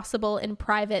 if possible in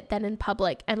private, then in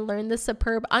public, and learn the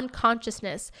superb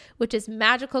unconsciousness, which is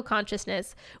magical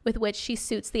consciousness, with which she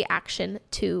suits the action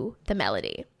to the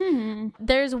melody.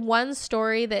 There's one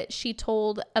story that she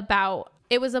told about,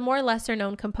 it was a more lesser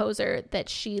known composer that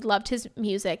she loved his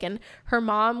music, and her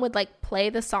mom would like play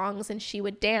the songs and she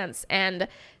would dance, and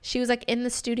she was like in the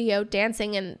studio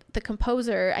dancing, and the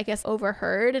composer, I guess,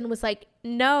 overheard and was like,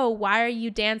 no, why are you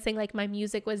dancing? Like, my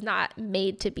music was not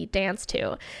made to be danced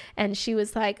to. And she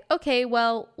was like, okay,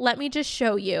 well, let me just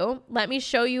show you. Let me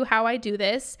show you how I do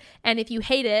this. And if you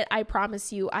hate it, I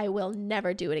promise you I will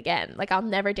never do it again. Like, I'll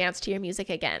never dance to your music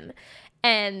again.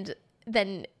 And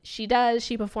then she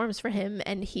performs for him,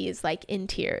 and he's like in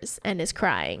tears and is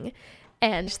crying.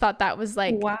 And just thought that was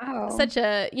like, wow, such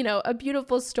a, a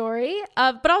beautiful story.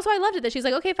 But also I loved it that she's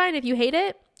like, okay, fine, if you hate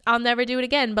it, I'll never do it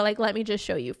again. But like, let me just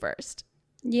show you first.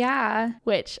 Yeah.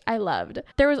 Which I loved.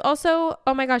 There was also,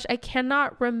 oh my gosh, I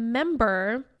cannot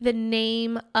remember the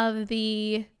name of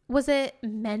was it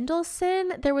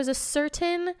Mendelssohn? There was a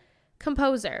certain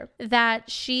composer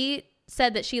that she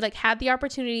said that she like had the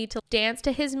opportunity to dance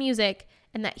to his music,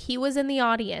 and that he was in the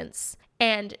audience,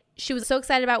 and she was so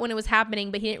excited about when it was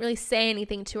happening, but he didn't really say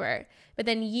anything to her. But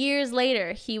then years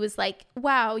later, he was like,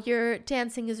 wow, your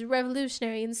dancing is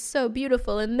revolutionary and so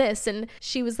beautiful in this. And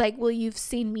she was like, well, you've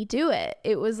seen me do it.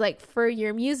 It was like for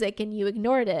your music and you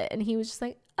ignored it. And he was just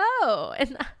like, oh.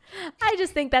 And I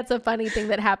just think that's a funny thing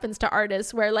that happens to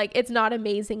artists, where like it's not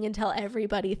amazing until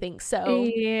everybody thinks so.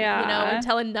 Yeah.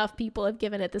 Until enough people have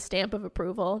given it the stamp of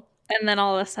approval. And then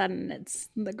all of a sudden it's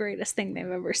the greatest thing they've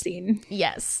ever seen.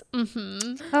 Yes.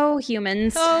 Oh,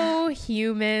 humans. Oh,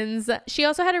 humans. She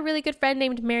also had a really good friend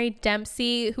named Mary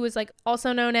Dempsey, who was like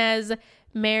also known as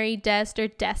Mary Dest or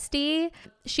Desty.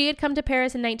 She had come to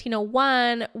Paris in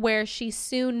 1901, where she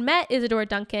soon met Isadora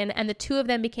Duncan, and the two of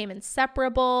them became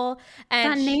inseparable.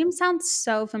 And that name sounds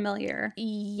so familiar.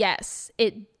 Yes,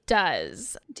 it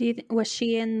does. Was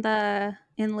she in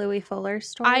Louis Fuller's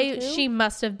story too? She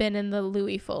must have been in the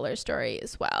Louis Fuller story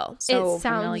as well. So it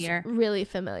sounds familiar. Really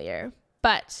familiar.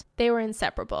 But they were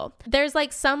inseparable. There's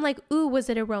like some like, ooh, was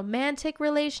it a romantic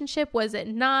relationship? Was it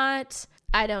not?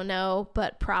 I don't know,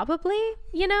 but probably,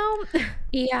 you know?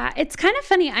 Yeah, it's kind of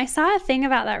funny. I saw a thing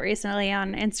about that recently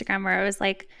on Instagram where it was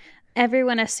like,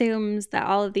 everyone assumes that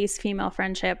all of these female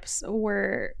friendships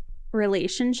were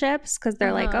relationships because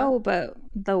they're like, oh, but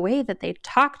the way that they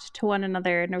talked to one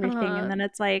another and everything. And then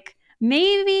it's like,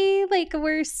 maybe like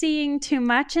we're seeing too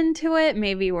much into it.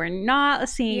 Maybe we're not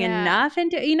seeing enough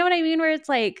into it. You know what I mean? Where it's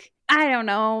like, I don't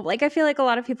know. Like, I feel like a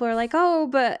lot of people are like, oh,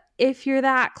 but if you're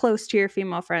that close to your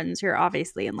female friends, you're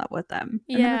obviously in love with them.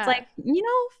 And then it's like, you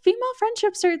know, female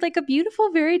friendships are like a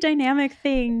beautiful, very dynamic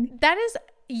thing. That is,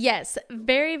 yes,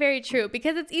 very, very true.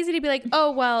 Because it's easy to be like,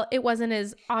 oh, well, it wasn't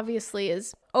as obviously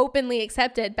as openly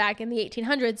accepted back in the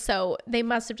 1800s. So they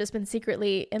must have just been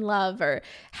secretly in love or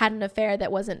had an affair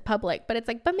that wasn't public. But it's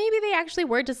like, but maybe they actually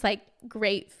were just like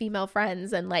great female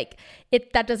friends. And like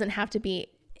that doesn't have to be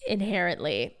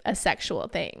inherently a sexual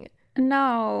thing.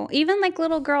 No, even like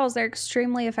little girls, they're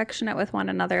extremely affectionate with one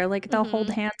another. Like they'll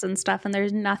hold hands and stuff, and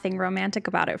there's nothing romantic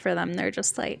about it for them. They're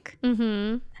just like,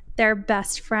 they're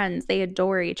best friends. They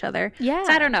adore each other. Yeah.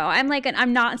 So I don't know.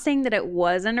 I'm not saying that it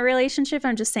wasn't a relationship.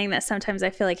 I'm just saying that sometimes I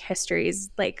feel like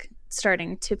history's like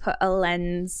starting to put a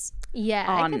lens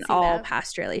on all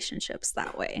past relationships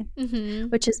that way,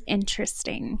 which is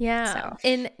interesting. Yeah. So.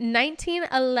 In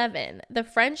 1911, the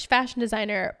French fashion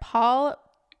designer Paul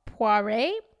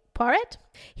Poiret,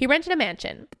 he rented a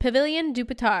mansion, Pavillon du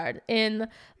Petard, in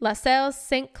La Salle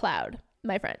Saint Cloud,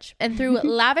 my French, and threw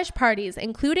lavish parties,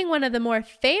 including one of the more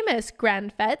famous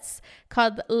grand fêtes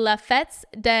called La Fête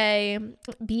des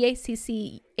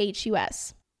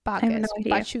Bacchus.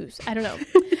 Bacchus. I don't know.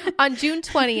 On June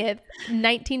 20th,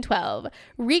 1912,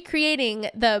 recreating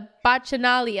the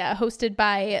Bacchanalia hosted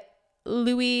by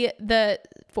Louis the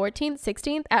 14th,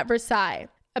 16th at Versailles.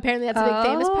 Apparently that's a big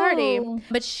famous party.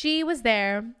 But she was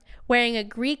there wearing a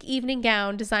Greek evening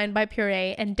gown designed by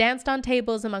Purée and danced on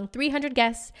tables among 300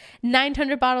 guests.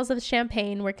 900 bottles of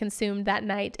champagne were consumed that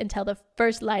night until the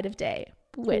first light of day.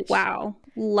 Which, wow,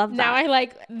 love that. Now I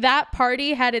like that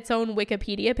party had its own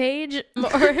Wikipedia page,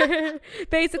 or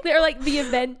basically, or like the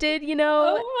event did, you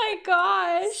know? Oh my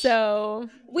gosh. So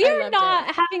we are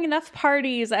not having enough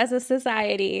parties as a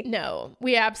society. No,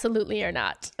 we absolutely are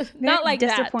not. Not like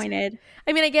disappointed. That.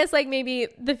 I mean, I guess like maybe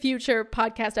the future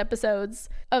podcast episodes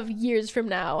of years from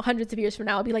now, hundreds of years from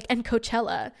now, will be like, and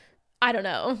Coachella. I don't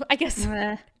know. I guess.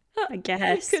 I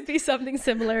guess. Could be something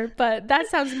similar, but that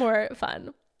sounds more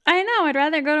fun. I know. I'd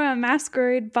rather go to a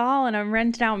masquerade ball in a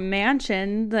rented out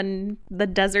mansion than the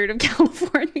desert of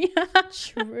California.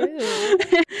 True.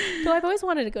 So I've always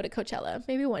wanted to go to Coachella.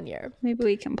 Maybe one year. Maybe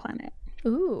we can plan it.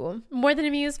 Ooh, more than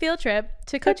a Muse field trip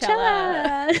to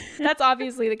Coachella. That's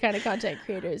obviously the kind of content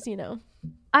creators, you know.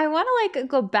 I want to like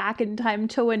go back in time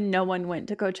to when no one went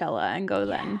to Coachella and go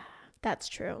then. That's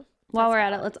true. While we're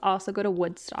at it, let's also go to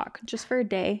Woodstock just for a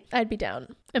day. I'd be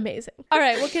down. Amazing. All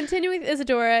right, we'll continue with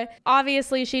Isadora.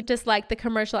 Obviously, she disliked the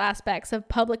commercial aspects of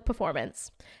public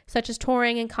performance, such as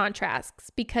touring and contrasts,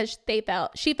 because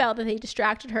she felt that they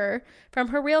distracted her from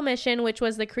her real mission, which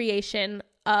was the creation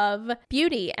of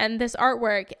beauty and this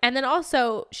artwork. And then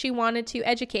also she wanted to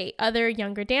educate other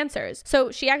younger dancers.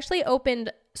 So she actually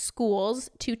opened schools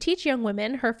to teach young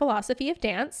women her philosophy of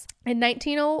dance. In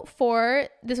 1904,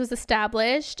 this was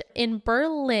established in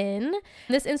Berlin.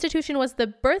 This institution was the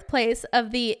birthplace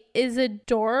of the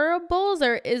Isadorables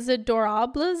or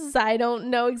Isadorables. I don't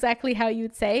know exactly how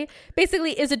you'd say.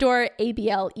 Basically, Isadora,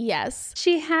 ABLES.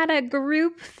 She had a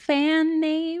group fan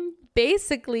name.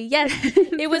 Basically, yes.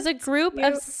 It was a group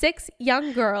of 6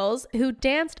 young girls who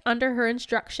danced under her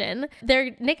instruction.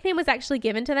 Their nickname was actually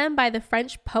given to them by the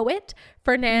French poet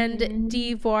Fernand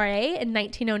de Voiré in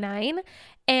 1909.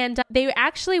 And they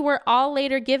actually were all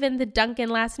later given the Duncan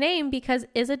last name because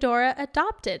Isadora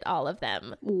adopted all of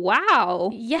them. Wow.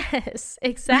 Yes,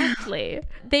 exactly.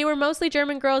 They were mostly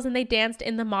German girls and they danced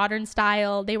in the modern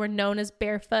style. They were known as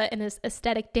barefoot and as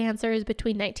aesthetic dancers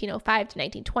between 1905 to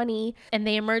 1920. And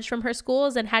they emerged from her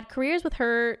schools and had careers with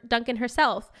Duncan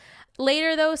herself.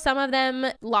 Later, though, some of them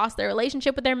lost their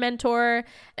relationship with their mentor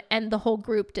and the whole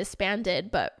group disbanded.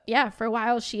 But yeah, for a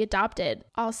while, she adopted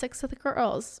all 6 of the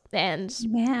girls and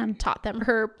taught them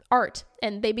her art.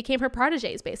 And they became her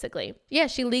proteges, basically. Yeah,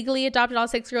 she legally adopted all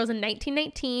 6 girls in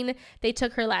 1919. They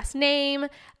took her last name.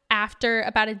 After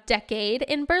about a decade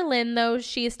in Berlin, though,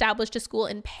 she established a school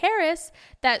in Paris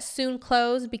that soon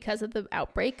closed because of the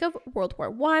outbreak of World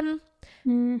War I.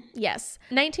 Yes.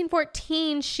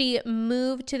 1914, she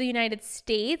moved to the United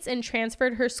States and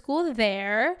transferred her school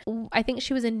there. I think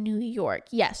she was in New York.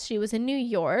 Yes, she was in New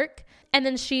York. And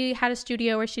then she had a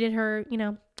studio where she did her,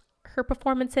 her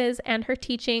performances and her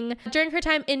teaching. During her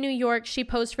time in New York, she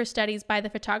posed for studies by the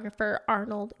photographer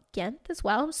Arnold Genthe as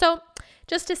well. So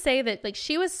just to say that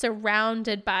she was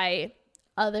surrounded by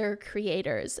other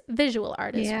creators, visual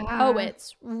artists,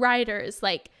 poets, writers,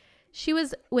 she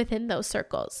was within those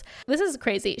circles. This is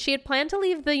crazy. She had planned to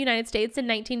leave the United States in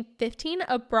 1915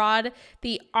 aboard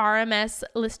the RMS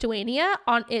Lithuania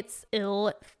on its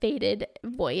ill-fated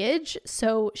voyage.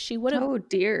 So she would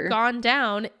have gone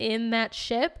down in that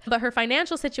ship. But her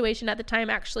financial situation at the time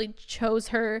actually drove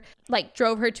her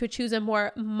to choose a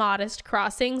more modest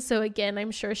crossing. So again,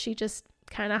 I'm sure she just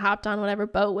kind of hopped on whatever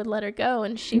boat would let her go,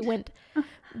 and she went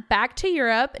back to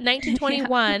Europe.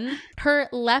 1921, her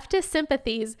leftist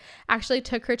sympathies actually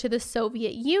took her to the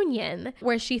Soviet Union,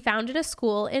 where she founded a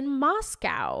school in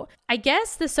Moscow. I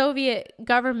guess the Soviet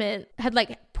government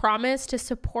had promised to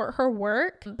support her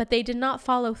work, but they did not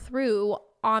follow through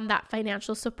on that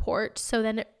financial support. So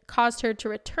then it caused her to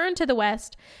return to the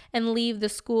West and leave the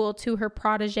school to her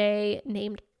protege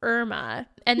named Irma.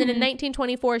 And then in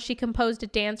 1924, she composed a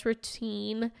dance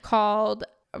routine called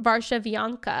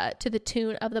Warszawianka to the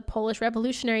tune of the Polish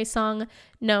revolutionary song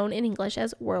known in English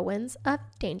as Whirlwinds of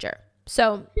Danger.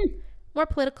 So more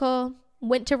political,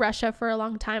 went to Russia for a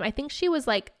long time. I think she was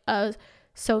a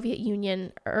Soviet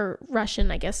Union or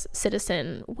Russian, I guess,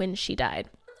 citizen when she died.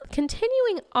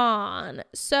 Continuing on,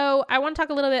 so I want to talk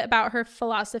a little bit about her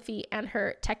philosophy and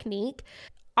her technique.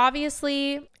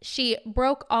 Obviously, she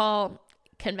broke all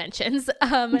conventions.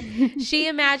 She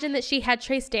imagined that she had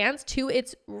traced dance to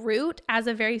its root as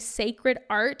a very sacred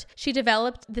art. She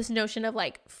developed this notion of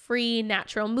free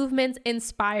natural movements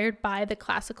inspired by the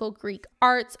classical Greek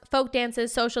arts, folk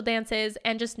dances, social dances,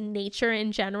 and just nature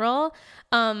in general.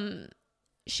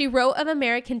 She wrote of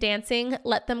American dancing,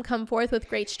 let them come forth with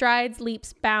great strides,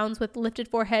 leaps, bounds, with lifted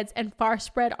foreheads and far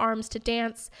spread arms to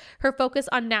dance. Her focus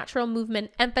on natural movement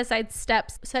emphasized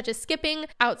steps such as skipping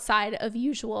outside of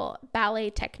usual ballet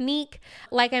technique.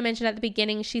 Like I mentioned at the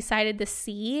beginning, she cited the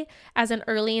sea as an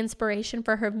early inspiration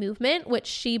for her movement, which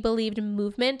she believed that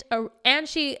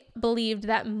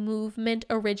movement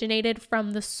originated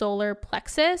from the solar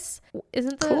plexus.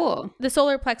 The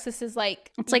solar plexus is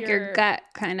it's your gut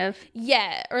kind of. Yeah.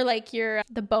 Or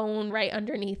the bone right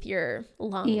underneath your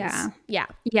lungs. Yeah.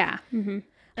 Mm-hmm.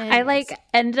 I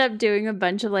ended up doing a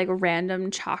bunch of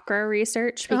random chakra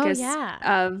research because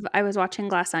I was watching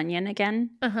Glass Onion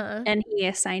again, and he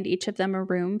assigned each of them a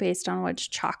room based on which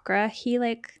chakra he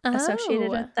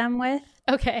associated them with.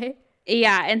 Okay.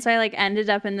 Yeah, and so I ended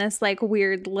up in this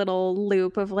weird little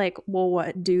loop of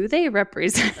what do they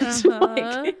represent?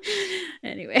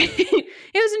 Anyway,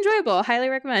 it was enjoyable. Highly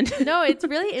recommend. No, it's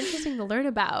really interesting to learn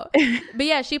about. But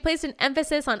yeah, she placed an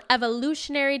emphasis on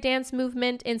evolutionary dance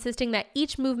movement, insisting that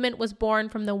each movement was born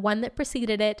from the one that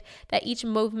preceded it, that each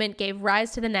movement gave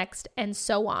rise to the next, and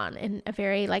so on in a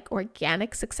very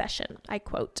organic succession, I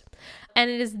quote. And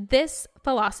it is this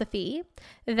philosophy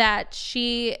that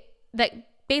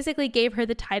basically gave her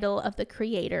the title of the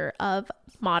creator of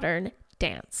modern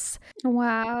dance.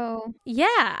 Wow.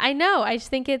 Yeah, I know. I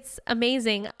just think it's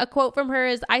amazing. A quote from her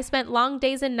is, "I spent long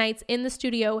days and nights in the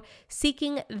studio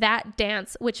seeking that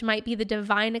dance, which might be the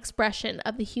divine expression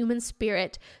of the human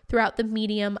spirit throughout the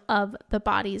medium of the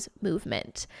body's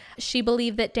movement." She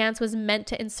believed that dance was meant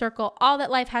to encircle all that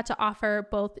life had to offer,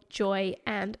 both joy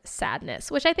and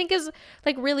sadness, which I think is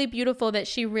really beautiful, that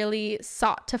she really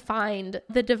sought to find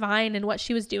the divine in what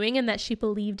she was doing and that she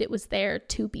believed it was there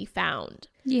to be found.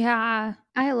 Yeah,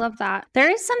 I love that.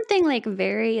 There is something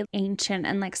very ancient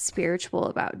and spiritual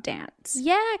about dance.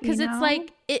 Yeah, because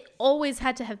it's it always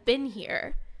had to have been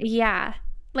here. Yeah.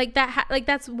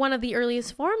 That's one of the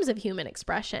earliest forms of human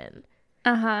expression.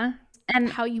 And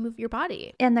how you move your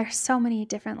body. And there's so many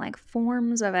different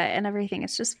forms of it and everything.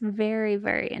 It's just very,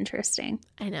 very interesting.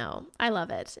 I know. I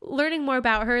love it. Learning more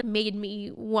about her made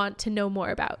me want to know more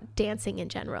about dancing in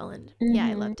general. And yeah,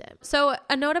 I loved it. So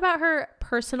a note about her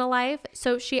personal life.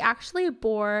 So she actually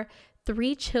bore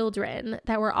 3 children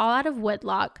that were all out of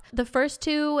wedlock. The first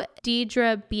two,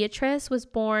 Deidre Beatrice, was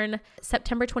born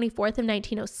September 24th of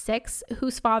 1906,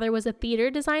 whose father was a theater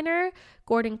designer,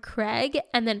 Gordon Craig,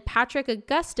 and then Patrick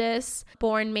Augustus,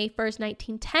 born May 1st,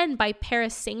 1910, by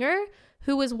Paris Singer,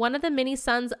 who was one of the many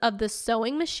sons of the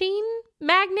sewing machine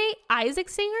magnate Isaac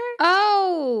Singer.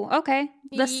 Oh, okay.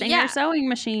 The Singer sewing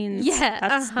machines. Yeah.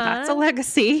 That's a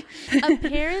legacy.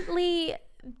 Apparently,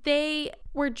 they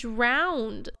were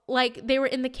drowned. Like, they were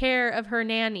in the care of their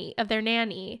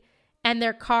nanny, and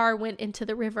their car went into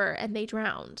the river and they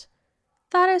drowned.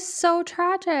 That is so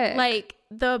tragic. Like,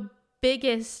 the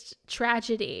biggest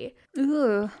tragedy.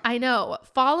 Ooh. I know.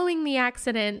 Following the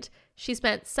accident, she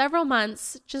spent several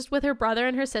months just with her brother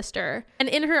and her sister. And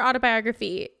in her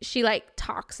autobiography, she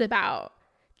talks about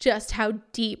just how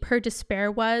deep her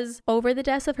despair was over the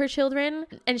deaths of her children.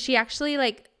 And she actually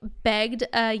begged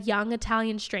a young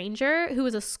Italian stranger who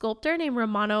was a sculptor named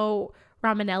Romano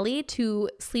Romanelli to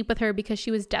sleep with her because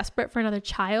she was desperate for another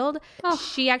child. Oh.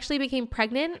 She actually became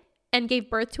pregnant and gave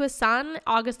birth to a son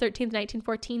August 13th,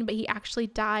 1914, but he actually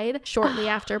died shortly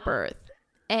after birth.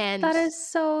 And that is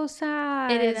so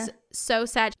sad. It is so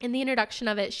sad. In the introduction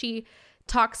of it, she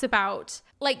talks about,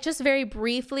 just very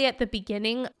briefly at the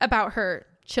beginning, about her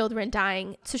children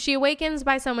dying. So she awakens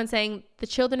by someone saying, "The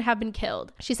children have been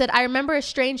killed." She said, "I remember a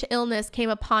strange illness came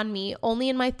upon me. Only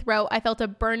in my throat I felt a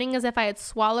burning as if I had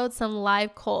swallowed some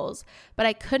live coals, but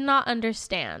I could not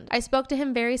understand. I spoke to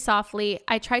him very softly.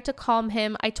 I tried to calm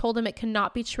him. I told him it could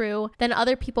not be true. Then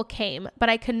other people came, but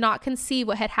I could not conceive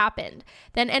what had happened.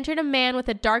 Then entered a man with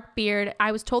a dark beard.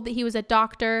 I was told that he was a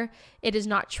doctor. It is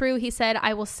not true, he said.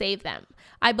 I will save them.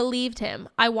 I believed him.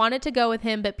 I wanted to go with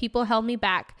him, but people held me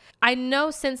back. I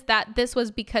know since that this was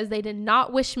because they did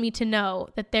not wish me to know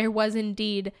that there was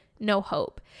indeed no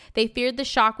hope. They feared the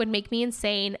shock would make me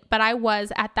insane, but I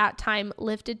was at that time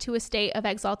lifted to a state of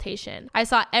exaltation. I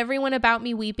saw everyone about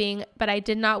me weeping, but I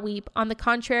did not weep. On the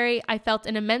contrary, I felt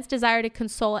an immense desire to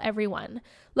console everyone.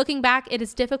 Looking back, it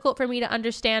is difficult for me to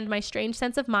understand my strange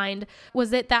sense of mind.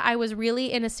 Was it that I was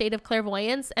really in a state of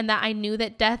clairvoyance and that I knew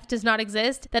that death does not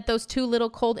exist, that those 2 little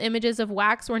cold images of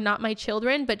wax were not my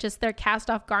children, but just their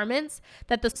cast-off garments,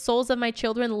 that the souls of my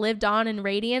children lived on in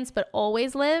radiance, but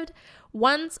always lived?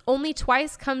 Once, only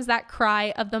twice comes that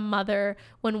cry of the mother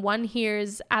when one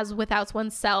hears as without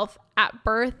oneself at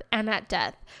birth and at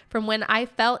death. From when I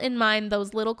felt in mine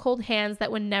those little cold hands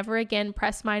that would never again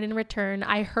press mine in return,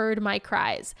 I heard my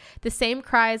cries, the same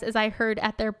cries as I heard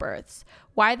at their births.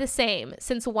 Why the same,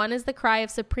 since one is the cry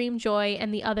of supreme joy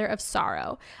and the other of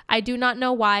sorrow? I do not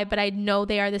know why, but I know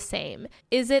they are the same.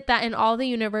 Is it that in all the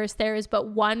universe there is but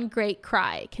one great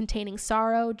cry, containing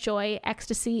sorrow, joy,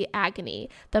 ecstasy, agony,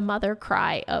 the mother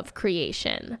cry of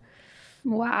creation?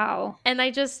 Wow. And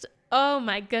oh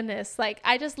my goodness.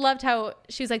 I just loved how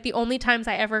she's the only times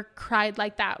I ever cried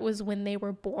like that was when they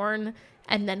were born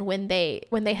and then when they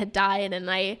had died.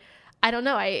 And I don't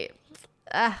know,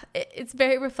 it's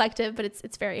very reflective, but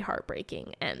it's very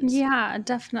heartbreaking. And yeah,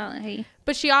 definitely.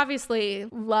 But she obviously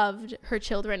loved her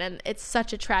children, and it's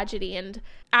such a tragedy. And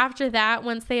after that,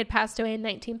 once they had passed away in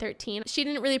 1913, she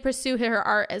didn't really pursue her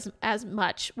art as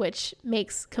much, which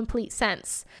makes complete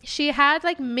sense. She had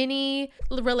many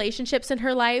relationships in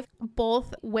her life,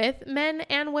 both with men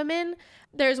and women.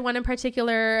 There's one in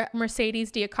particular,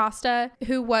 Mercedes D'Acosta,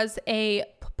 who was a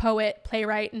poet,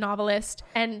 playwright, novelist,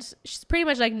 and she's pretty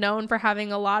much known for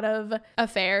having a lot of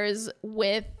affairs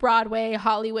with Broadway,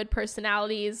 Hollywood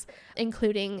personalities,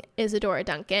 including Isadora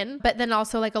Duncan, but then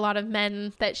also a lot of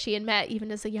men that she had met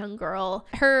even as a young girl.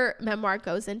 Her memoir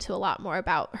goes into a lot more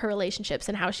about her relationships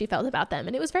and how she felt about them,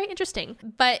 and it was very interesting.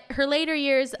 But her later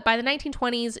years, by the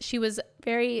 1920s, she was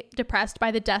very depressed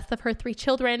by the death of her 3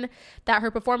 children, that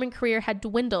her performing career had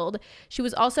dwindled. She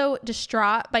was also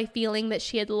distraught by feeling that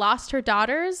she had lost her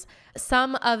daughters,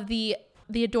 some of the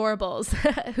adorables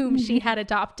whom she had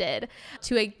adopted,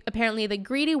 to apparently the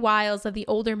greedy wiles of the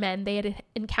older men they had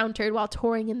encountered while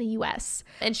touring in the US.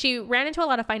 And she ran into a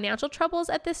lot of financial troubles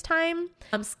at this time,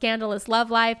 scandalous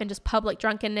love life and just public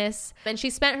drunkenness. And she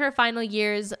spent her final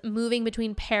years moving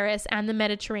between Paris and the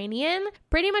Mediterranean,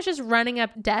 pretty much just running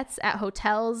up debts at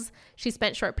hotels. She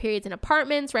spent short periods in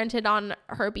apartments rented on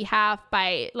her behalf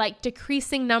by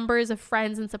decreasing numbers of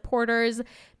friends and supporters,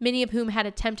 many of whom had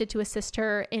attempted to assist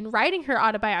her in writing her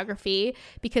autobiography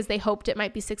because they hoped it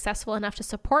might be successful enough to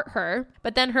support her.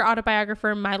 But then her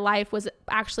autobiography, My Life, was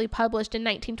actually published in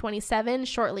 1927,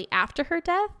 shortly after her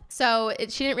death. So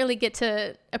she didn't really get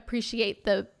to appreciate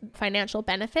the financial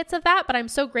benefits of that, but I'm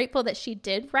so grateful that she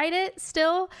did write it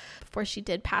still before she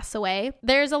did pass away.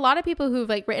 There's a lot of people who've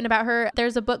written about her.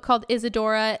 There's a book called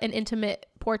Isadora, An Intimate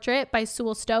portrait by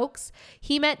Sewell Stokes.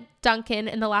 He met Duncan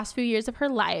in the last few years of her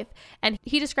life, and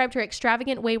he described her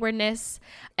extravagant waywardness.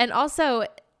 And also,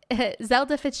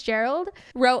 Zelda Fitzgerald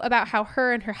wrote about how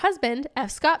her and her husband,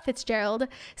 F. Scott Fitzgerald,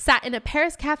 sat in a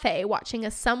Paris cafe watching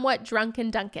a somewhat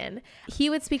drunken Duncan. He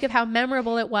would speak of how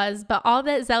memorable it was, but all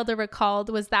that Zelda recalled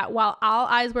was that while all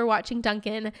eyes were watching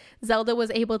Duncan, Zelda was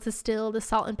able to steal the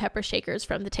salt and pepper shakers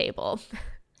from the table.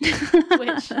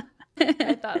 Which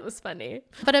I thought was funny.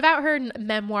 But about her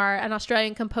memoir, an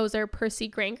Australian composer, Percy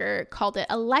Granger, called it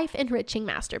a life-enriching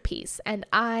masterpiece, and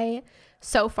I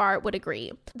so far would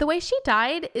agree. The way she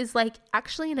died is like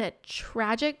actually in a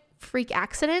tragic freak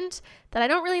accident that I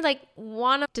don't really like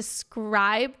want to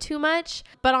describe too much,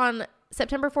 but on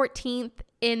September 14th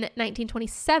in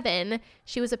 1927,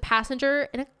 she was a passenger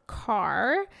in a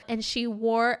car, and she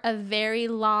wore a very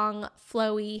long,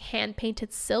 flowy,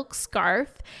 hand-painted silk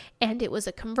scarf, and it was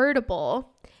a convertible.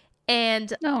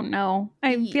 And oh no,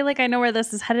 I feel like I know where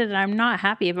this is headed, and I'm not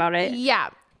happy about it.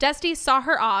 Yeah. Dusty saw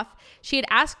her off. She had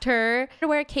asked her to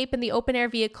wear a cape in the open-air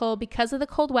vehicle because of the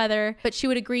cold weather, but she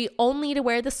would agree only to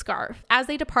wear the scarf. As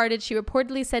they departed, she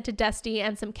reportedly said to Dusty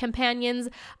and some companions,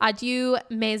 "Adieu,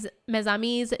 mes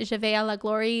amis, je vais à la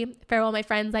gloire." Farewell, my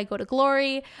friends, I go to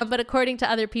glory. But according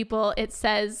to other people, it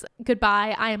says,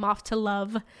 "Goodbye, I am off to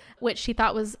love," which she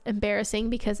thought was embarrassing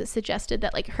because it suggested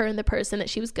that like her and the person that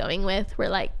she was going with were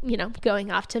like, you know,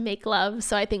 going off to make love.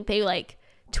 So I think they like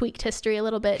tweaked history a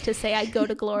little bit to say I go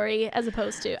to glory as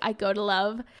opposed to I go to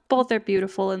love. Both are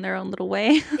beautiful in their own little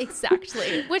way.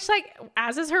 Exactly. Which like,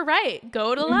 as is her right,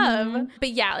 go to love.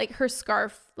 But yeah, like her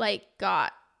scarf like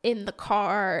got in the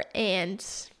car and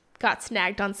got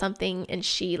snagged on something, and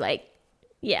she like,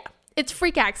 yeah, it's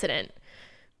freak accident.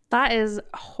 That is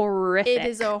horrific. It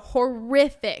is a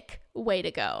horrific way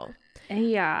to go.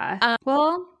 Yeah.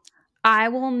 Well, I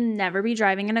will never be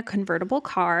driving in a convertible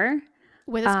car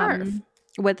with a scarf.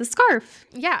 With a scarf.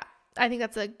 Yeah. I think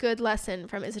that's a good lesson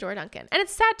from Isadora Duncan. And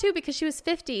it's sad too because she was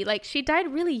 50. Like she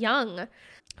died really young.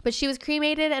 But she was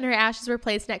cremated and her ashes were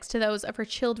placed next to those of her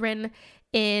children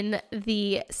in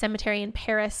the cemetery in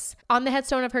Paris. On the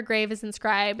headstone of her grave is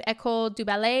inscribed École du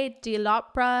Ballet de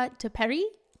l'Opéra de Paris,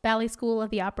 Ballet School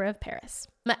of the Opera of Paris.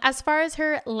 As far as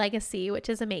her legacy, which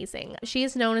is amazing, she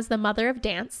is known as the mother of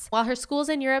dance. While her schools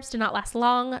in Europe did not last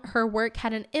long, her work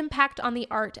had an impact on the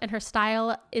art, and her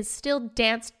style is still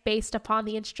danced based upon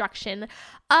the instruction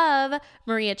of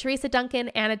Maria Theresa Duncan,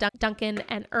 Anna Duncan,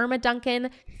 and Irma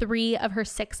Duncan, 3 of her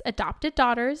 6 adopted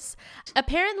daughters.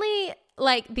 Apparently,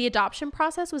 like the adoption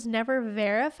process was never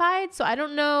verified, so I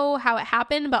don't know how it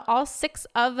happened, but all 6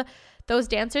 of those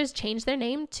dancers changed their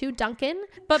name to Duncan.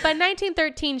 But by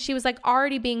 1913, she was like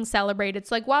already being celebrated.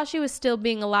 So like while she was still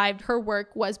being alive, her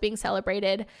work was being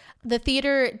celebrated. The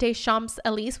Theatre des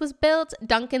Champs-Élysées was built.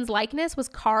 Duncan's likeness was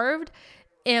carved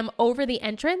over the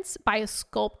entrance by a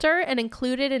sculptor and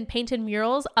included in painted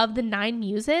murals of the 9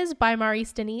 Muses by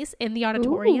Maurice Denis in the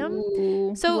auditorium.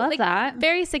 Ooh, so love like that.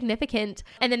 Very significant.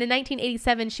 And then in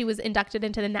 1987, she was inducted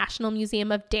into the National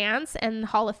Museum of Dance and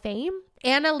Hall of Fame.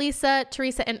 Anna, Lisa,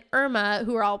 Teresa, and Irma,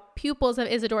 who are all pupils of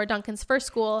Isadora Duncan's first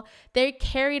school, they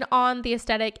carried on the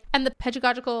aesthetic and the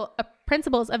pedagogical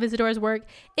principles of Isadora's work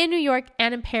in New York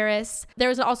and in Paris. There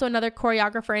was also another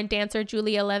choreographer and dancer,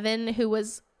 Julia Levin, who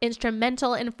was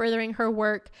instrumental in furthering her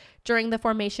work during the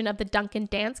formation of the Duncan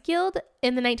Dance Guild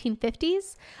in the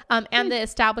 1950s and the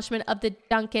establishment of the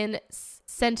Duncan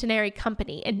Centenary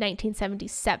Company in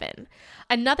 1977.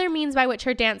 Another means by which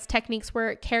her dance techniques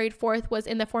were carried forth was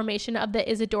in the formation of the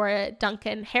Isadora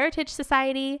Duncan Heritage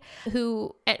Society,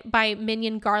 who by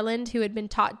Minion Garland, who had been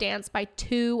taught dance by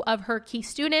 2 of her key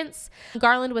students.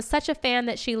 Garland was such a fan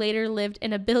that she later lived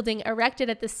in a building erected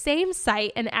at the same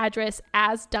site and address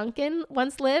as Duncan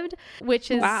once lived,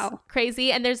 which is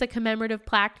crazy. And there's a commemorative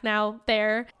plaque now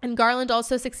there. And Garland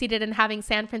also succeeded in having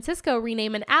San Francisco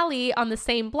rename an alley on the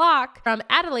same block from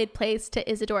Adelaide Place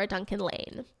to Isadora Duncan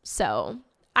Lane. So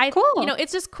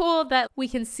it's just cool that we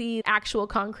can see actual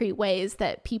concrete ways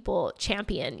that people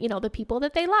champion, the people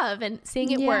that they love and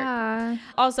seeing it work.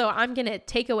 Also, I'm going to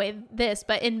take away this,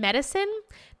 but in medicine,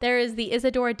 there is the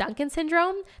Isadora Duncan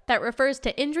syndrome that refers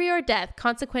to injury or death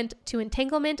consequent to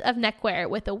entanglement of neckwear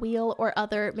with a wheel or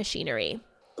other machinery.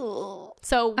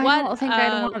 So what I don't think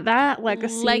I'd want that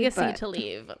legacy to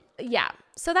leave. Yeah.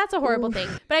 So that's a horrible thing.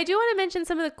 But I do want to mention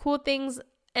some of the cool things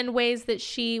and ways that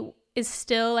she is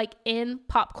still like in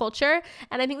pop culture.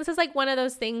 And I think this is like one of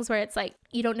those things where it's like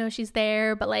you don't know she's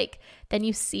there, but like then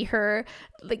you see her.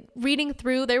 Like reading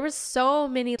through, there was so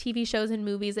many TV shows and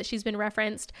movies that she's been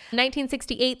referenced. In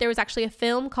 1968, there was actually a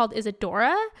film called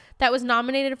Isadora that was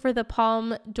nominated for the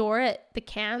Palme d'Or at the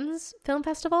Cannes Film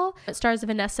Festival. It stars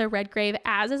Vanessa Redgrave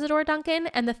as Isadora Duncan,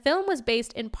 and the film was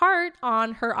based in part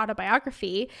on her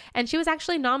autobiography, and she was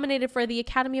actually nominated for the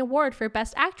Academy Award for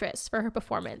Best Actress for her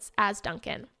performance as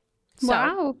Duncan. So,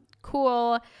 wow.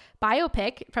 Cool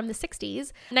biopic from the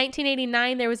 60s.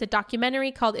 1989, there was a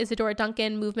documentary called Isadora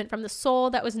Duncan, Movement from the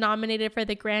Soul, that was nominated for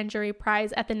the Grand Jury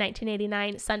Prize at the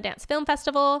 1989 Sundance Film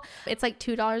Festival. It's like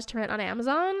 $2 to rent on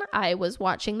Amazon. I was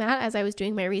watching that as I was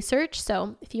doing my research,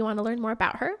 so if you want to learn more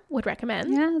about her, would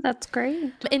recommend. Yeah, that's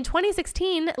great. In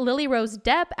 2016, Lily Rose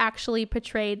Depp actually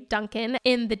portrayed Duncan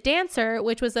in The Dancer,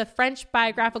 which was a French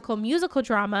biographical musical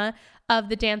drama of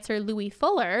the dancer Louis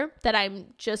Fuller that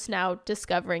I'm just now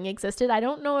discovering existed. I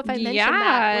don't know if I mentioned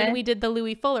that when we did the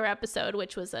Louis Fuller episode,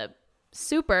 which was a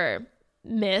super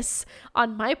miss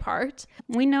on my part.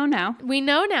 We know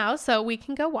now, so we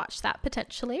can go watch that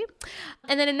potentially.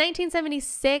 And then in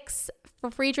 1976,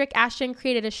 Friedrich Ashton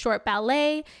created a short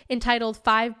ballet entitled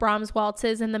Five Brahms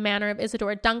Waltzes in the Manner of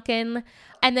Isadora Duncan.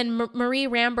 And then Marie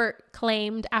Rambert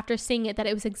claimed after seeing it that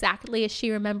it was exactly as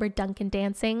she remembered Duncan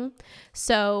dancing.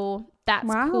 So that's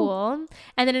cool.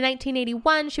 And then in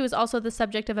 1981, she was also the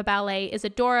subject of a ballet,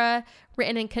 Isadora,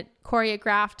 written and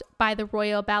choreographed by the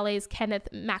Royal Ballet's Kenneth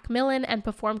Macmillan and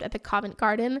performed at the Covent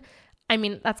Garden. I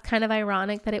mean, that's kind of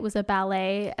ironic that it was a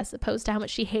ballet as opposed to how much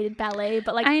she hated ballet.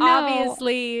 But like,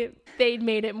 obviously, they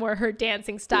made it more her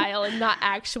dancing style and not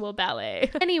actual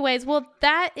ballet. Anyways, well,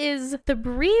 that is the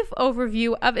brief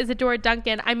overview of Isadora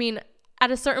Duncan. I mean,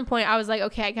 at a certain point, I was like,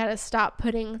 okay, I got to stop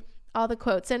putting all the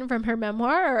quotes in from her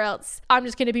memoir, or else I'm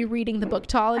just going to be reading the book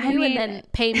to all of you and then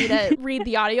pay me to read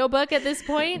the audiobook at this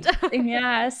point.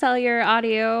 Yeah, sell your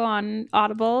audio on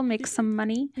Audible, make some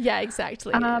money. Yeah,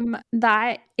 exactly.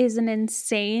 That is an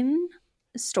insane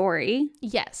story.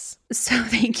 Yes. So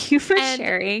thank you for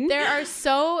sharing. There are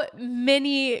so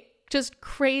many just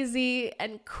crazy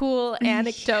and cool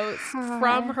anecdotes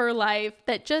from her life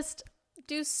that just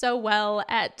do so well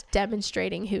at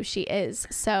demonstrating who she is.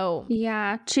 So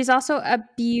yeah, she's also a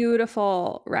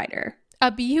beautiful writer.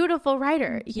 Beautiful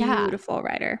writer.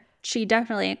 She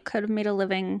definitely could have made a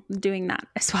living doing that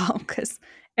as well, because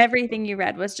everything you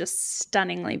read was just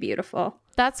stunningly beautiful.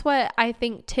 That's what I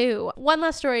think too. One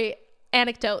last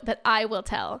anecdote that I will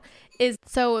tell is,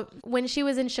 so when she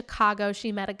was in Chicago,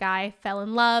 she met a guy, fell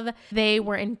in love, they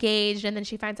were engaged, and then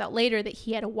she finds out later that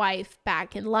he had a wife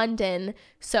back in London,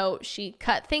 so she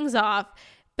cut things off.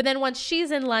 But then once she's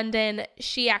in London,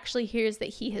 she actually hears that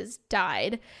he has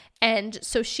died, and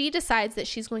so she decides that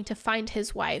she's going to find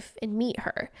his wife and meet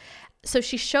her. So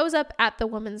she shows up at the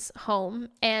woman's home,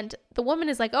 and the woman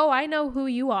is like, oh, I know who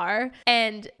you are.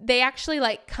 And they actually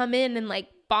like come in and like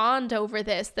bond over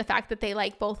this, the fact that they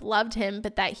like both loved him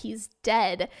but that he's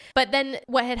dead. But then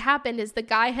what had happened is the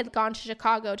guy had gone to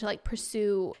Chicago to like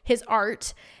pursue his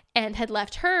art and had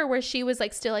left her where she was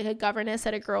like still like a governess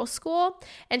at a girls' school,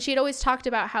 and she had always talked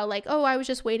about how like, oh, I was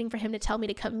just waiting for him to tell me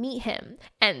to come meet him.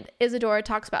 And Isadora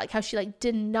talks about like how she like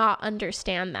did not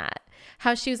understand that,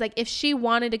 how she was like, if she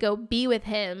wanted to go be with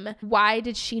him, why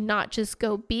did she not just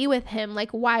go be with him?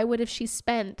 Like, why would have she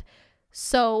spent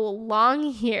so long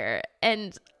here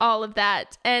and all of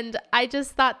that? And I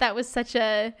just thought that was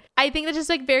I think that's just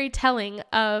like very telling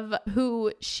of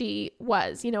who she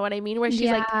was, you know what I mean? Where she's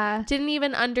like, didn't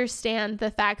even understand the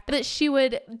fact that she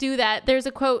would do that. There's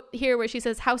a quote here where she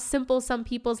says, how simple some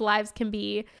people's lives can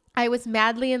be. I was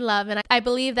madly in love, and I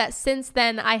believe that since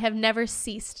then I have never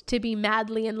ceased to be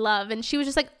madly in love. And she was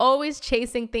just like always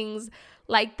chasing things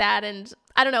like that. And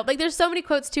I don't know, like there's so many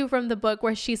quotes too from the book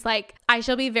where she's like, I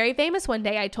shall be very famous one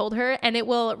day, I told her, and it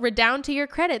will redound to your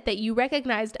credit that you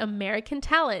recognized American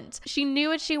talent. She knew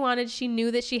what she wanted. She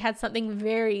knew that she had something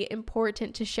very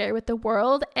important to share with the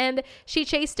world, and she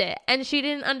chased it. And she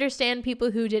didn't understand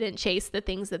people who didn't chase the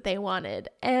things that they wanted.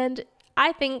 And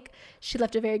I think she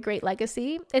left a very great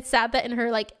legacy. It's sad that in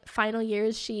her like final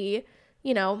years, she,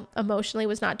 you know, emotionally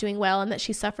was not doing well and that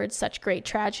she suffered such great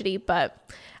tragedy,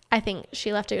 but I think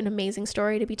she left an amazing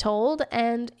story to be told.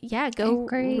 And yeah, go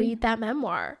read that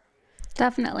memoir.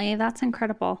 Definitely. That's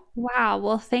incredible. Wow.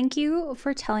 Well, thank you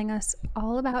for telling us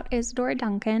all about Isadora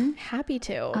Duncan. Happy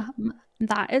to.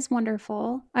 That is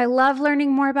wonderful. I love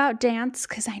learning more about dance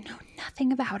because I know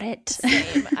nothing about it.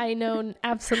 Same. I know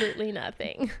absolutely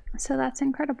nothing. So that's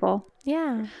incredible.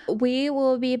 Yeah. We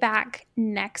will be back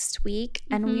next week,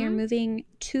 and we are moving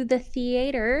to the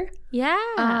theater.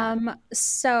 Yeah.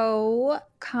 So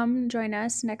come join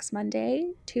us next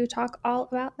Monday to talk all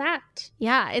about that.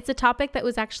 Yeah, it's a topic that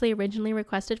was actually originally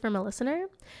requested from a listener.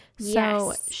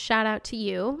 So shout out to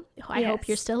you. I hope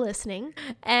you're still listening.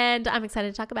 And I'm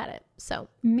excited to talk about it. So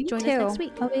Me join too. us next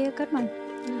week. It'll be a good one.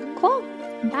 Cool.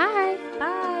 Bye.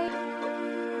 Bye.